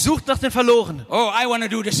lost. sucht nach den Verlorenen. Oh, I want to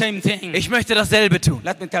do the same thing. Ich möchte dasselbe tun.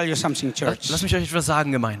 Let me tell you something, church. Lass mich euch etwas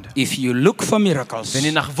sagen, Gemeinde. If you look for miracles, Wenn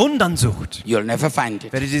ihr nach Wundern sucht, you'll never find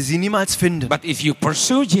it. werdet ihr sie niemals finden. But if you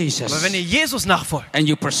pursue Jesus Aber wenn ihr Jesus nachfolgt and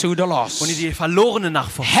you pursue the und ihr lost, die Verlorenen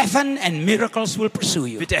nachfolgt, heaven and miracles will pursue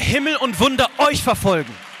you. wird der Himmel und Wunder euch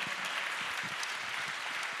verfolgen.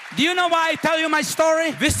 Do you know why I tell you my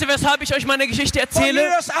story? Wisst ihr, weshalb ich euch meine Geschichte For erzähle?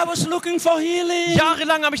 years I was looking for healing.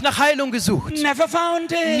 Jahrelang habe ich nach Heilung gesucht. Never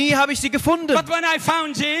found it. Nie habe ich sie gefunden. But when I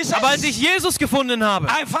found Jesus, Aber als ich Jesus gefunden habe,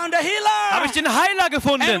 I found a habe healer. ich den Heiler And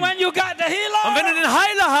gefunden. when you got the Und wenn du healer, den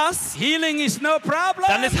Heiler hast, healing is no problem.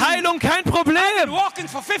 dann ist Heilung kein Problem. Walking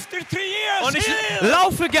for 53 years. Und ich healed.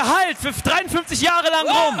 laufe geheilt für 53 Jahre lang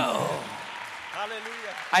rum.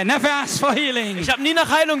 I never asked for healing. Ich habe nie nach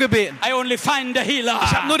Heilung gebeten. I only find the healer.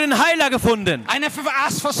 Ich habe nur den Heiler gefunden. I never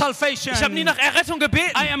asked for salvation. Ich habe nie nach Errettung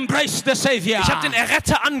gebeten. I embraced the Savior. Ich habe den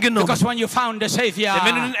Erretter angenommen. Because when you found the Savior, Denn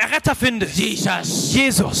wenn du den Erretter findest,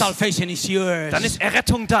 Jesus, salvation is yours. dann ist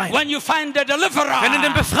Errettung dein. When you find the deliverer, Wenn du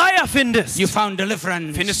den Befreier findest, you found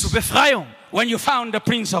deliverance. findest du Befreiung. when you found the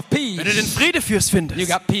Prince of Peace, Wenn du den Friede you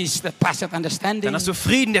got peace that passeth understanding. dann hast du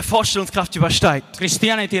Frieden, der Vorstellungskraft übersteigt.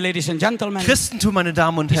 Christianity, ladies and gentlemen, Christentum, meine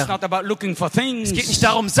Damen und it's Herren, not about looking for things. es geht nicht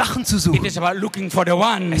darum, Sachen zu It suchen. is about looking for the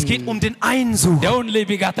one. Es geht um den einen Suchen, The only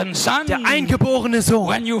begotten Son. der eingeborene Sohn.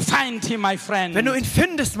 When you find him, my friend, Wenn du ihn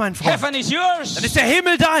findest, mein Freund, heaven is yours, dann ist der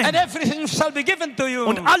Himmel and dein everything shall be given to you,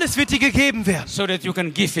 und alles wird dir gegeben werden, so that you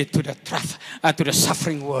can give it to the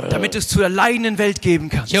suffering world. damit du es zu der leidenden Welt geben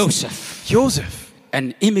kannst. Joseph, Josef,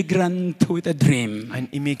 an immigrant with a dream. ein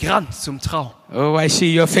Immigrant zum Traum. Oh, I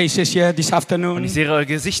see your faces here this Und afternoon. ich sehe eure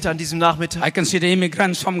Gesichter an diesem Nachmittag. I can see the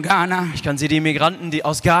immigrants from Ghana. Ich kann sehen die Immigranten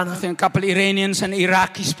aus I Ghana, think a couple Iranians and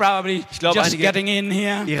Iraqis probably glaube, just einige- getting in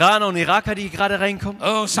here. Iraner und Iraker, die gerade reinkommen.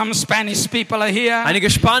 Oh, some Spanish people are here. Einige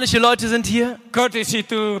spanische Leute sind hier. Courtesy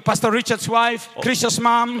to Pastor Richard's wife, Chris's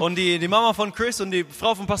mom. Und die Mama von Chris und die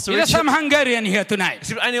Frau von Pastor There's Richard. some Hungarian here tonight. Es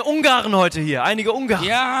gibt einige Ungarn heute hier, einige Ungarn.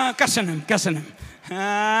 Yeah, Kasanem.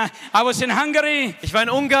 I was in Hungary Ich war in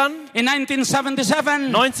Ungarn in 1977,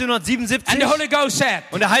 and 1977 the Holy Ghost said,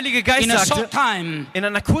 und der Heilige Geist in a sagte, short time, in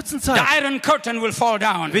einer kurzen the Zeit Iron Curtain will fall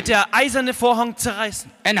down, wird der eiserne Vorhang zerreißen.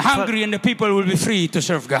 and Hungary and the people will be free to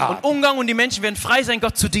serve God. Und Ungarn und die Menschen werden frei sein,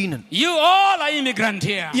 Gott zu dienen. You all are immigrant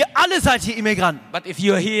here. Ihr alle seid hier Immigranten. But if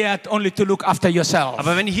you're here only to look after yourself,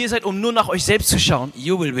 Aber wenn ihr hier seid, um nur nach euch selbst zu schauen,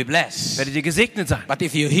 you will be blessed. werdet ihr gesegnet sein. But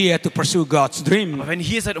if you're here to pursue God's dream, Aber wenn ihr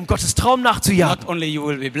hier seid, um Gottes Traum nachzujagen, not only you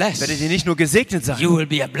will be blessed, werdet ihr nicht nur gesegnet sein, you will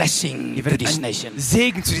be a blessing ihr to werdet this ein nation.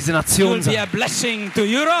 Segen zu dieser You Nation will be sein. a blessing to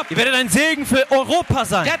Europe. Ihr werdet ein Segen für Europa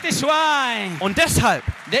sein. That is why Und deshalb,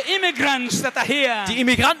 the immigrants that are here, die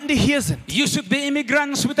Immigranten, die hier sind, you should be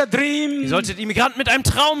immigrants with a ihr dream. solltet Immigranten mit einem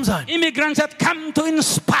Traum sein. Immigrants that come to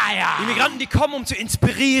inspire. Immigranten, die kommen, um zu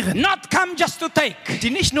inspirieren. Not come just to take, Die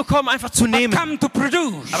nicht nur kommen, einfach zu but nehmen, come to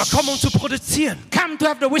produce. aber kommen, um zu produzieren. Come to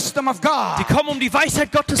have the wisdom of God. Die kommen, um die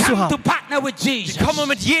Weisheit Gottes zu Come to haben. partner with Jesus. Die kommen, um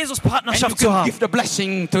mit Jesus And you Partnerschaft zu can haben. give the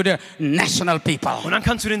blessing to the national people. Und dann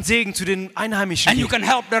kannst du den Segen zu den Einheimischen And you geben. can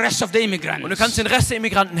help the rest of the immigrants. Und du kannst den Rest der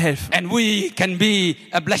Immigranten helfen. And we can be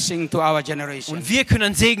a blessing to our generation. Und wir können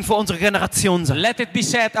ein Segen für unsere Generation sein. Let it be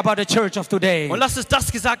said about the church of today. Und lasst es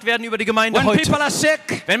das gesagt werden über die Gemeinde When heute. people are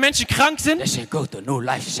sick, Wenn Menschen krank sind, they say, go to New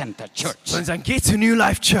Life Center Church. sollen sie sagen, geh zu New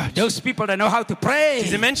Life Church. Those people that know how to pray.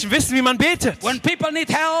 Diese Menschen wissen, wie man betet. When people need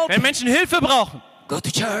help, Wenn Menschen Hilfe brauchen, go to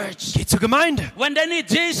church. geh zur Gemeinde. When they need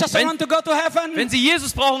Jesus Wenn- and want to go to heaven, Wenn sie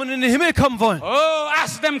Jesus brauchen und in den Himmel kommen wollen, oh,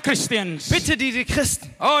 ask them Christians. bitte die Christen.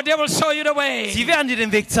 Oh, they will show you the way. Sie werden dir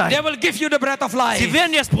den Weg They zeigen. will give you the bread of life. Sie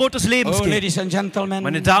werden dir das Brot des Lebens Oh, geben. ladies and gentlemen,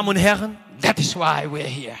 Meine Damen und Herren, that is why we're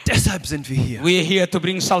here. deshalb sind wir hier. We're here to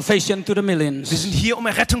bring salvation to the Wir millions. sind hier, um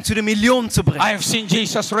Errettung zu den Millionen zu bringen. I have seen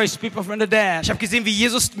Jesus raise people from the dead. Ich habe gesehen, wie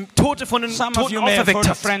Jesus Tote von den Some of Toten you may have auferweckt heard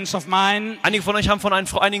of hat. friends of mine, Einige von euch haben von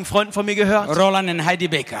einigen Freunden von mir gehört. Roland and Heidi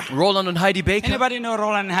Baker. Roland und Heidi Baker. Anybody know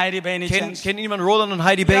Roland and Heidi by any chance? Kennt jemand Roland und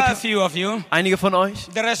Heidi Yeah, a Baker? few of you. Einige von euch.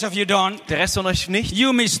 The rest of you don't. Der Rest von euch nicht.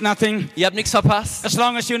 You miss nothing. Ihr habt nichts verpasst. As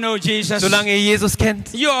long as you know Jesus, Solange ihr Jesus kennt,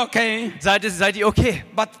 you're okay. seid ihr okay.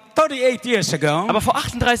 But 38 years ago, Aber vor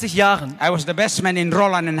 38 Jahren I was the best man in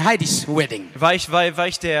Roland and Heidi's wedding. war ich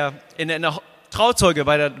in der Trauzeuge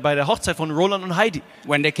bei der Hochzeit von Roland und Heidi.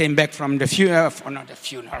 When they came back from the funeral,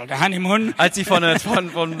 the honeymoon. Als sie von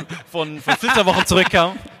Flitterwochen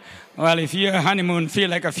zurückkamen. Well, if your honeymoon feel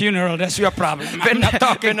like a funeral, that's your problem. I'm Wenn not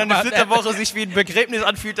talking eine about that. Flitterwoche sich wie ein Begräbnis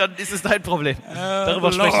anfühlt, dann ist es dein Problem. Darüber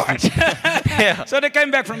spreche ich Lord. nicht. Ja. So they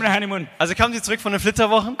came back from the honeymoon. Also kamen sie zurück von den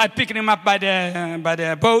Flitterwochen I picked them up by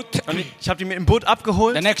the boat. und ich habe die mit dem Boot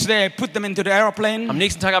abgeholt. The next day I put them into the aeroplane, Am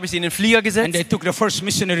nächsten Tag habe ich sie in den Flieger and gesetzt they took the first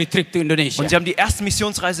missionary trip to Indonesia. und sie haben die erste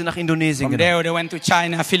Missionsreise nach Indonesien From genommen. there they went to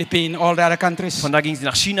China, Philippines, all the other countries. Von da gingen sie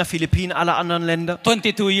nach China, Philippinen, alle anderen Länder.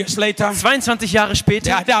 22 years later, 22 Jahre they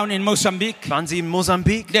später are down in Mozambique. waren sie in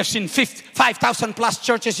Mosambik They've seen 5,000 plus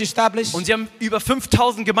churches established. und sie haben über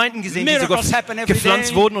 5000 Gemeinden gesehen, die sogar Miracles happen every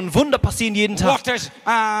gepflanzt day. wurden und Wunder passieren jeden Tag. Waters,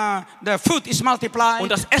 the food is multiplied. Und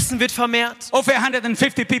das Essen wird vermehrt. Over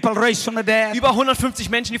 150 people raised from the dead. Über 150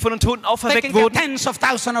 Menschen, die von den Toten auferweckt Taking care wurden. tens of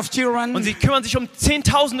thousands of children. Und sie kümmern sich um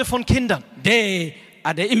Zehntausende von Kindern. They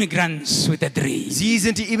are the immigrants with a dream. Sie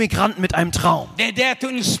sind die Immigranten mit einem Traum. They're there to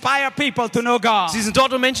inspire people to know God. Sie sind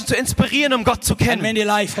dort, um Menschen zu inspirieren, um Gott zu And kennen. many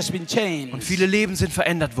lives has been changed. Und viele Leben sind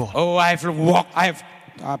verändert worden. Oh, I've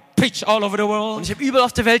preached all over the Und world. ich habe überall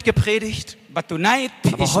auf der Welt gepredigt. But tonight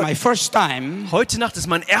is heu- my first time Heute Nacht ist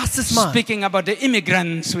mein erstes Mal, speaking about the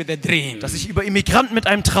immigrants with a dream. dass ich über Immigranten mit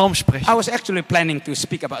einem Traum spreche. I was actually planning to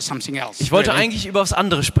speak about something else. Ich wollte really. eigentlich über was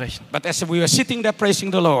anderes sprechen. But as we were sitting there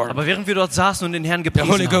praising the Lord, Aber während wir dort saßen und den Herrn the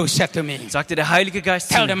gepriesen Holy haben, Ghost said to me, sagte der Heilige Geist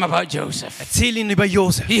zu tell mir, them about Joseph. erzähl ihnen über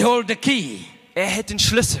Josef. He hold the key Er hält den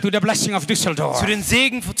Schlüssel to the blessing of Düsseldorf, zu den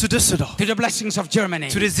Segen zu Düsseldorf, to the blessings of Germany,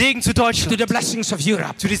 zu den Segen zu to Deutschland, the blessings of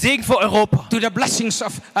Europe, zu den Segen für Europa, to the blessings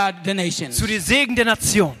of the nations. zu den Segen der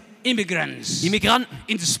Nation. Immigrants, Immigranten,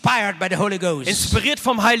 inspired by the Holy Ghost, inspiriert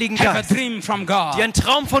vom Heiligen have a Geist, dream from God, die einen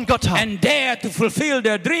Traum von Gott haben and dare to fulfill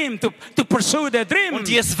their dream, to pursue their dream und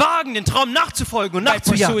die es wagen, den Traum nachzufolgen und by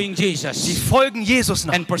nachzujagen. pursuing Sie Jesus folgen Jesus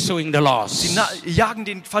nach. and pursuing the lost. Sie jagen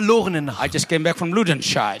den Verlorenen nach. I just came back from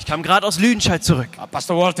Ludenscheid. Ich kam gerade aus Lüdenscheid zurück.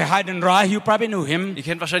 Pastor Walter Heidenreich, you probably knew him. Ihr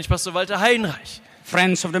kennt wahrscheinlich Pastor Walter Heidenreich.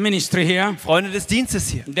 Friends of the ministry here. Freunde des Dienstes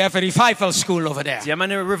hier. They have a revival school over there. Sie haben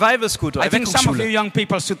eine Revival School, I think some of you Erweckungsschule. young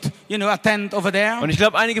people should, attend over there. Und ich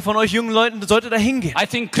glaube, einige von euch jungen Leuten sollten da hingehen. I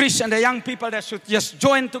think Chris and the young people that should just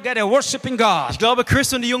join together worshiping God Ich glaube,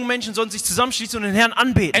 Chris und die jungen Menschen sollten sich zusammenschließen und den Herrn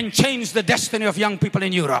anbeten and change the destiny of young people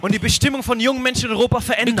in Europe. und die Bestimmung von jungen Menschen in Europa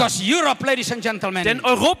verändern. Because Europe, ladies and gentlemen, Denn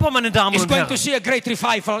Europa, meine Damen is und going to Herren, see a great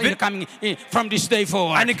revival in the coming, from this day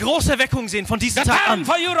forward. eine große Erweckung sehen von The diesem Tag time an.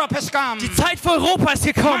 for Europe has come. Die Zeit für Europa ist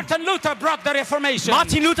gekommen. Martin Luther brought the Reformation.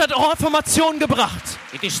 Martin Luther hat Reformation gebracht.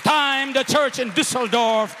 It is time the church in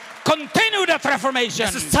Düsseldorf continue that Reformation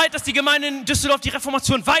Es ist Zeit, dass die Gemeinde in Düsseldorf die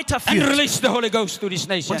Reformation and weiterführt release the Holy Ghost to this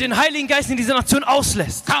nation. und den Heiligen Geist in dieser Nation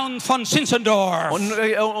auslässt. Count von Zinzendorf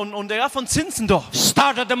Und der von Zinzendorf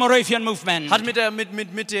started the Moravian movement. hat mit der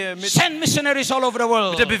Send missionaries all over the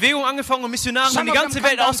world. Bewegung angefangen und Missionare in Some die of them ganze come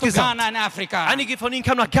Welt down to ausgesandt. Ghana and Africa. Einige von ihnen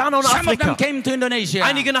kamen nach Ghana und Some of them Afrika. came to Indonesia.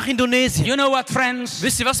 Einige nach Indonesien. You know what, friends?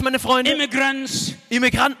 Wisst ihr was, meine Freunde? Immigrants,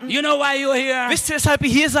 Immigranten. you know why you're here? Wisst ihr, weshalb ihr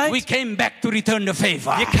hier seid? We came back to return the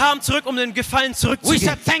favor. Wir kamen zurück, um den Gefallen We zurückzugeben.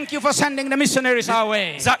 said thank you for sending the missionaries our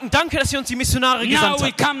way. Sagten danke, dass ihr uns die Missionare Now gesandt we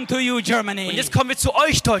habt. come to you, Und Germany. jetzt kommen wir zu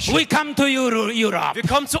euch, Deutschland. We come to you, Europe. Wir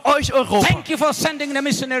kommen zu euch, Europa. Thank you for sending the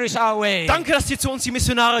missionaries our way. Danke, dass ihr zu uns die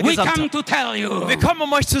Missionare We gesandt come habt. to tell you Wir kommen,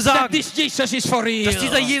 um euch zu that sagen, this Jesus is for real. dass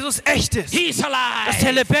dieser Jesus echt ist. He is Dass er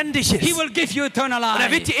alive. lebendig He ist. will give you eternal Und er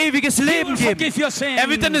life. wird dir ewiges He Leben will geben. forgive your sins. Er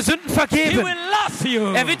wird deine Sünden He vergeben. will love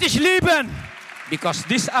you. Er wird dich lieben. Because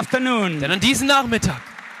this afternoon, Denn an diesem Nachmittag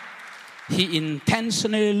he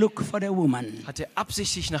intentionally looked for the woman hat er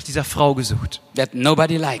absichtlich nach dieser Frau gesucht, that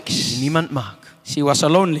nobody die likes. niemand mag. She was a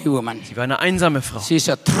lonely woman. Sie war eine einsame Frau. She is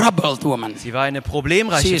a troubled woman. Sie war eine She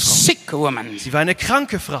problemreiche is Frau. sick woman. Sie war eine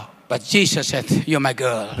kranke Frau. But Jesus said, you're my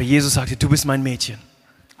girl. Aber Jesus sagte, du bist mein Mädchen.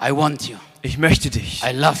 I want you. Ich möchte dich.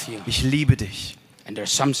 I love you. Ich liebe dich. And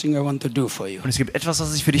there's something I want to do for you. Und es gibt etwas,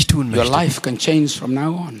 was ich für dich tun Your möchte. life can change from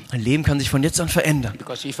now on. Dein Leben kann sich von jetzt an verändern.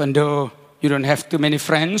 Because even though you don't have too many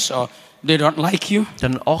friends or they don't like you,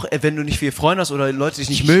 Dann auch, wenn du nicht viele Freunde hast oder Leute dich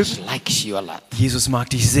nicht Jesus mögen, likes you a lot. Jesus mag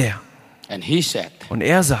dich sehr. And he said, Und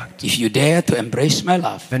er sagt, if you dare to embrace my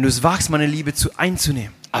love, wenn du es wagst, meine Liebe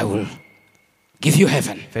einzunehmen, I will give you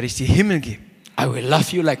heaven. werde ich dir Himmel geben. I will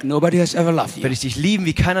love you like nobody has ever loved you. Werde ich dich lieben,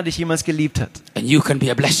 wie keiner dich jemals geliebt hat. And you can be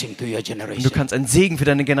a blessing to your Und du generation. kannst ein Segen für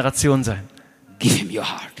deine Generation sein. Give him your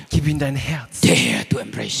heart. Gib ihm dein Herz. Dare to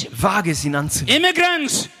embrace him. Wage es, ihn anzunehmen.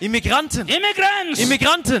 Immigrants, Immigranten, immigrants,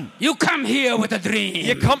 Immigranten, you come here with a ihr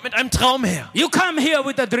dream. kommt mit einem Traum her. You come here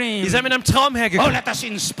with a dream. Ihr seid mit einem Traum Oh, hergekommen. let us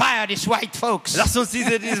inspire these white folks. Lasst uns diese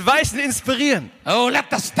Weißen inspirieren. Oh, let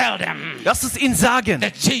us tell them Lasst uns ihnen sagen,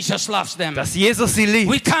 that Jesus loves them. dass Jesus sie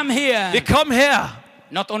liebt. We come here Wir kommen her,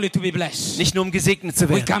 not only to be blessed. nicht nur um gesegnet zu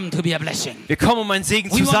We werden. come to be a blessing. Wir kommen, um ein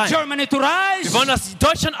Segen We zu want sein. Germany to Wir rise wollen, dass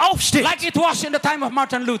Deutschland aufsteht, like it was in the time of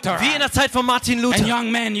Martin Luther. wie in der Zeit von Martin And Luther.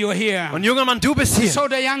 young men, you're here. Und junger Mann, du bist hier. So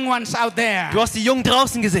the young ones out there Du hast die Jungen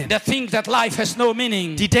draußen gesehen. that think that life has no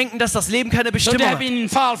meaning. Die denken, dass das Leben keine So they Bestimmung have hat. been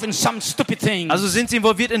involved in some stupid thing. Also sind sie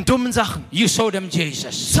involviert in dummen Sachen. You show them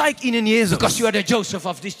Jesus. Zeig ihnen Jesus. Because you are the Joseph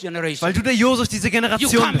of this generation. Weil du der Josef dieser You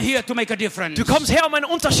Generation come bist. here to make a difference. Du kommst her, um einen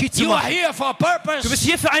Unterschied zu You are machen. here for a purpose. Du bist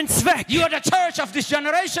hier für einen Zweck. You are the church of this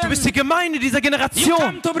generation. Du bist die Gemeinde dieser You Generation.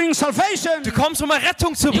 come to bring salvation. Du kommst, um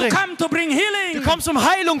Rettung zu You bringen. come to bring Du healing. kommst, um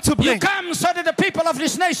Heilung zu You bringen. come so that the people of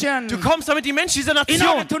this nation, Du kommst, damit die Menschen dieser in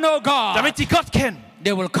order Nation, to know God, damit sie Gott kennen.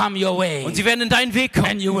 they will come your way. Und sie werden in deinen Weg kommen.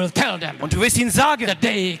 And you will tell them Und du wirst ihnen sagen, that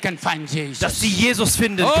they can find Jesus. dass sie Jesus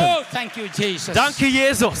finden können. Oh, thank you, Jesus. Danke,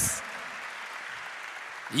 Jesus.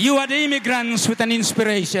 You are the immigrants with an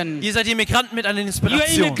inspiration. Ihr seid Immigranten mit einer You are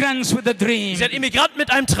Inspiration. immigrants with a dream. Ihr seid Immigranten mit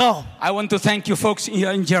einem Traum. I want to thank you folks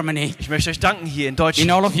here in Germany, Ich möchte euch danken hier in in Deutschland,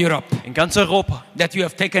 all of Europe, in ganz Europa, that you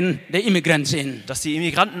have taken the immigrants in. dass ihr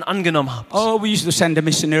Immigranten angenommen habt. Oh, we used to send the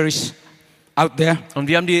missionaries out there. Und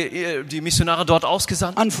wir haben die Missionare dort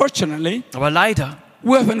ausgesandt. Unfortunately, Aber leider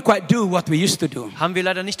we haven't quite do what we used to do. haben wir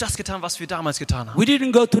leider nicht das getan, was wir damals getan haben. We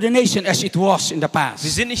didn't go to the nation as it was in the Wir past.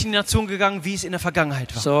 sind nicht in die Nation gegangen, wie es in der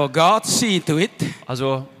Vergangenheit war. So God see to it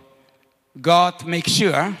Also God makes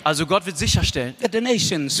sure Also Gott wird sicherstellen, that the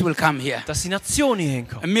nations will come here. dass die Nationen hier A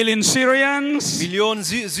hinkommen. million Syrians Millionen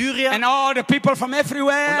Syrier and all the people from und alle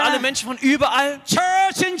everywhere. Menschen von überall.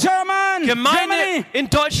 Church in Germany. Gemeinde in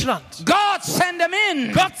Deutschland. God send them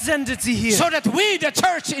in Gott sendet sie hier, so that we, the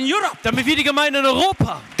church in Europe, damit wir die Gemeinde in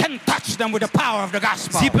Europa can touch them with the power of the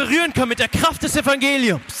gospel. sie berühren können mit der Kraft des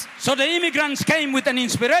Evangeliums. So the immigrants came with an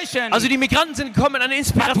inspiration. Also die Migranten sind gekommen mit einer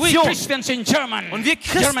But we Inspiration. Christians in Germany, Und wir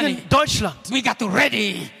Christen in Deutschland, we got to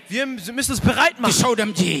ready wir müssen es bereit to machen, show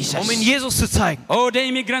them Jesus. um ihnen Jesus zu zeigen. Oh, the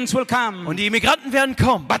immigrants will come. Und die Immigranten werden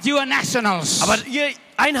kommen. But you are nationals. Aber ihr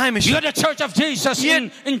Einheimischen, You're the church of Jesus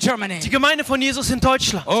in Germany. die Gemeinde von Jesus in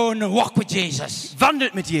Deutschland, Oh, no, walk with Jesus.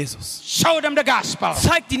 wandelt mit Jesus. Show them the gospel.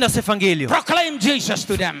 Zeigt ihnen das Evangelium. Proclaim Jesus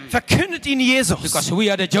to them. Verkündet ihnen Jesus. Because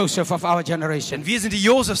we are the Joseph of our generation. Denn wir sind die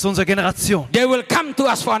Josefs unserer Generation. They will come to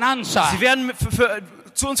us for an answer. Sie werden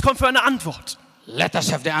zu uns kommen für eine Antwort. Let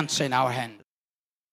us have the answer in our hand.